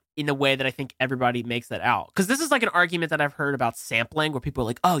not in a way that I think everybody makes that out. Because this is like an argument that I've heard about sampling, where people are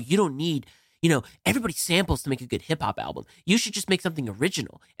like, oh, you don't need, everybody samples to make a good hip hop album. You should just make something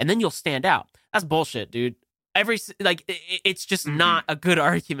original and then you'll stand out. That's bullshit, dude. It's just not a good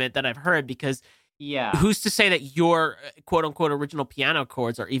argument that I've heard, because Yeah. Who's to say that your quote unquote original piano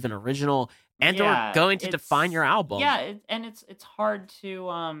chords are even original and or going to define your album? Yeah, and it's hard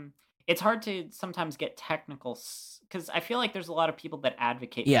to sometimes get technical because I feel like there's a lot of people that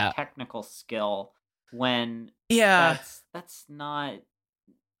advocate for technical skill when that's not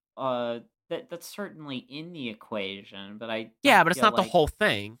that's certainly in the equation, but I don't but it's feel not like, the whole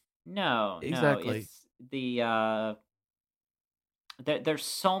thing. No, exactly. It's the there's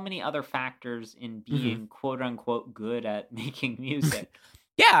so many other factors in being quote unquote good at making music.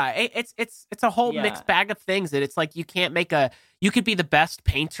 It's a whole mixed bag of things that it's like you could be the best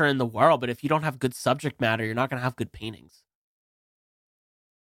painter in the world, but if you don't have good subject matter, you're not going to have good paintings.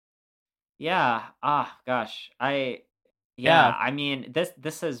 Yeah. Gosh. I mean,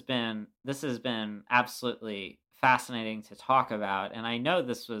 this has been absolutely fascinating to talk about, and I know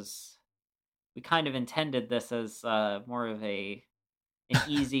we kind of intended this as more of an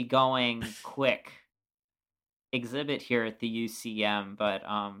easygoing, quick exhibit here at the UCM, but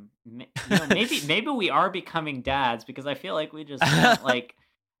maybe we are becoming dads, because I feel like we just spent like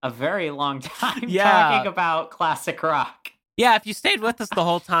a very long time talking about classic rock. Yeah, if you stayed with us the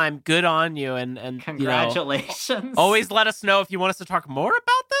whole time, good on you, and congratulations. Always let us know if you want us to talk more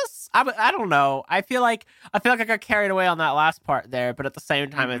about this. I don't know. I feel like I got carried away on that last part there, but at the same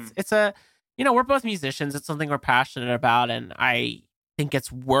time, it's a we're both musicians. It's something we're passionate about, and I think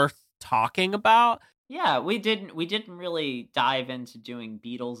it's worth talking about. Yeah, we didn't really dive into doing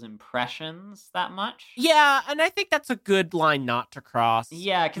Beatles impressions that much. Yeah, and I think that's a good line not to cross.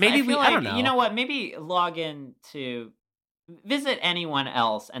 Yeah, because maybe I don't know. You know what? Maybe log in to visit anyone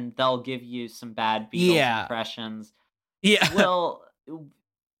else, and they'll give you some bad Beatles impressions. Yeah. Well,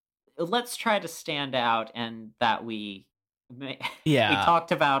 let's try to stand out, and that we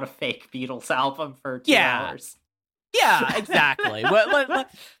talked about a fake Beatles album for 2 hours. Yeah, exactly.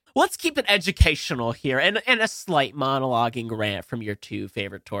 Let's keep it educational here, and a slight monologuing rant from your 2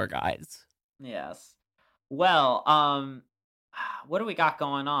 favorite tour guides. Yes. Well, what do we got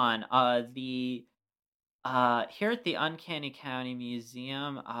going on? Here at the Uncanny County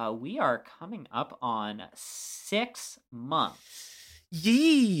Museum, we are coming up on 6 months.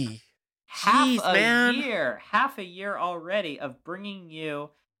 Yee. Half a year already of bringing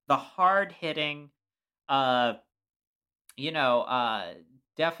you the hard-hitting, the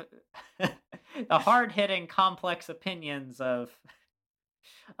hard-hitting, complex opinions of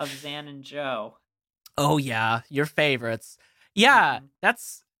Zan and Joe. Oh yeah, your favorites. Yeah,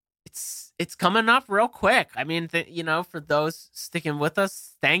 it's coming up real quick. I mean, for those sticking with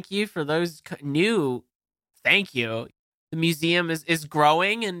us, thank you. For those new, thank you. The museum is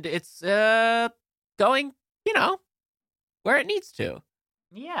growing, and it's going, where it needs to.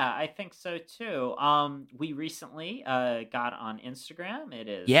 Yeah, I think so too. We recently got on Instagram. It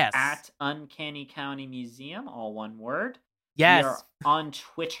is at Uncanny County Museum, all one word. Yes. We are on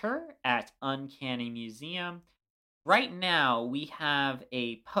Twitter at Uncanny Museum. Right now, we have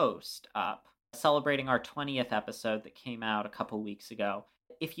a post up celebrating our 20th episode that came out a couple weeks ago.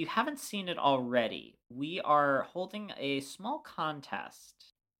 If you haven't seen it already, we are holding a small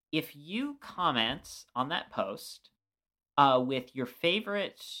contest. If you comment on that post with your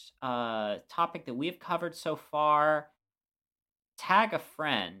favorite topic that we've covered so far, tag a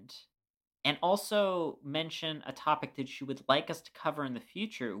friend, and also mention a topic that you would like us to cover in the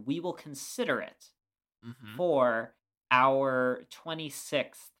future, we will consider it for our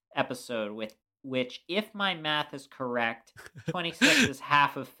 26th episode, with which, if my math is correct, 26 is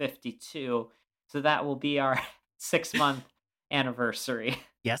half of 52. So that will be our 6-month anniversary.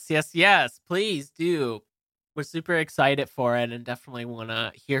 Yes. Please do. We're super excited for it, and definitely want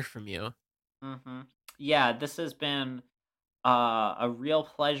to hear from you. Yeah, this has been a real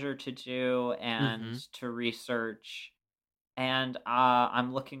pleasure to do and to research. And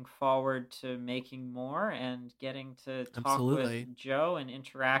I'm looking forward to making more and getting to talk with Joe and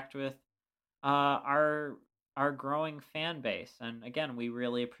interact with our growing fan base. And again, we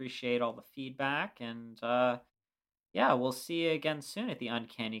really appreciate all the feedback. And we'll see you again soon at the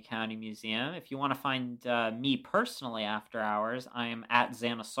Uncanny County Museum. If you want to find me personally after hours, I am at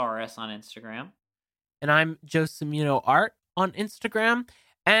Xanosaurus on Instagram. And I'm Joe Cimuno Art on Instagram.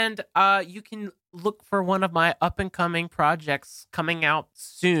 And you can look for one of my up-and-coming projects coming out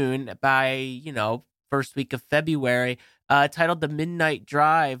soon by, first week of February, titled The Midnight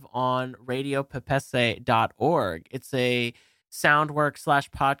Drive on radiopepese.org. It's a soundwork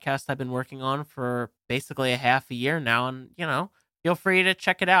 / podcast I've been working on for basically a half a year now. And, feel free to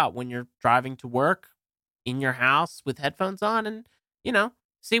check it out when you're driving to work, in your house with headphones on, and,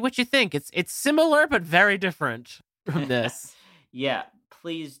 see what you think. It's similar, but very different from this. Yeah.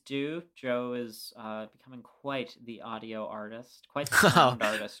 please do. Joe is becoming quite the audio artist, quite the sound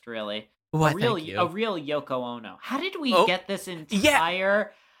artist, really. Why, a real thank you. A real Yoko Ono. How did we get this Yeah.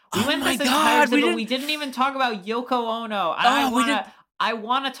 entire? We went my this entire God, exhibit, we didn't even talk about Yoko Ono. I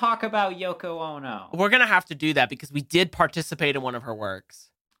want to talk about Yoko Ono. We're gonna have to do that because we did participate in one of her works.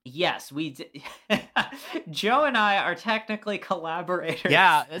 Yes, we did. Joe and I are technically collaborators.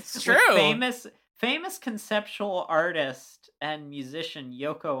 Yeah, it's true. Famous conceptual artist and musician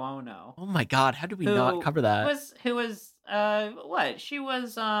Yoko Ono. Oh my God, how did we not cover that? Who was what? She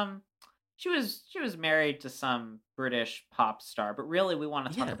was married to some British pop star, but really we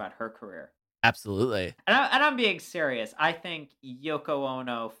want to talk about her career. Absolutely. And I'm being serious. I think Yoko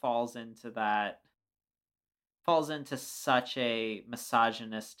Ono falls into such a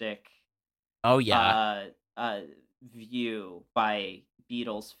misogynistic view by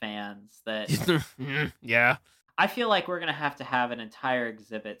Beatles fans that yeah. I feel like we're going to have an entire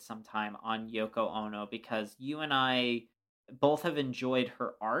exhibit sometime on Yoko Ono because you and I both have enjoyed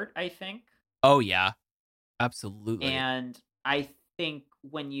her art, I think. Oh yeah. Absolutely. And I think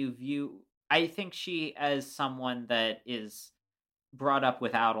she as someone that is brought up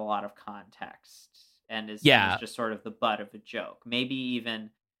without a lot of context and is just sort of the butt of a joke. Maybe even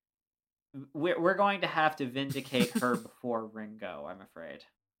we're going to have to vindicate her before Ringo, I'm afraid.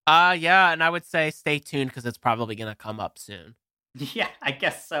 Yeah, and I would say stay tuned because it's probably going to come up soon. Yeah, I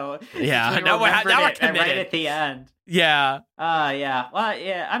guess so. Yeah, now we're committed. Right at the end. Yeah. Yeah. Well,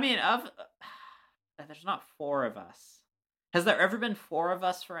 yeah. I mean, there's not 4 of us. Has there ever been 4 of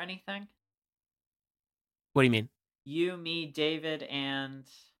us for anything? What do you mean? You, me, David, and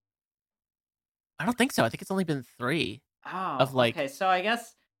I don't think so. I think it's only been 3. Oh, okay. So I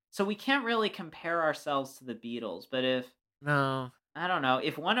guess we can't really compare ourselves to the Beatles. But I don't know,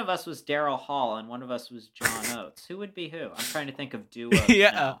 if one of us was Daryl Hall and one of us was John Oates, who would be who? I'm trying to think of duos.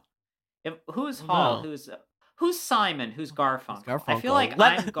 Yeah. Now. Who's Hall? No. Who's Simon? Who's Garfunkel? I feel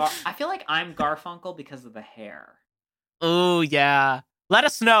like I'm Garfunkel because of the hair. Oh yeah. Let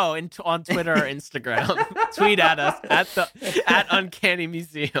us know on Twitter or Instagram. Tweet at us at Uncanny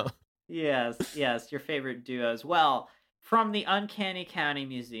Museum. Yes, your favorite duos. Well, from the Uncanny County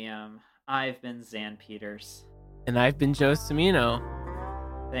Museum, I've been Zan Peters. And I've been Joe Cimino.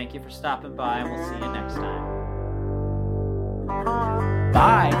 Thank you for stopping by, and we'll see you next time.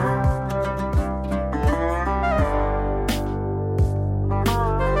 Bye.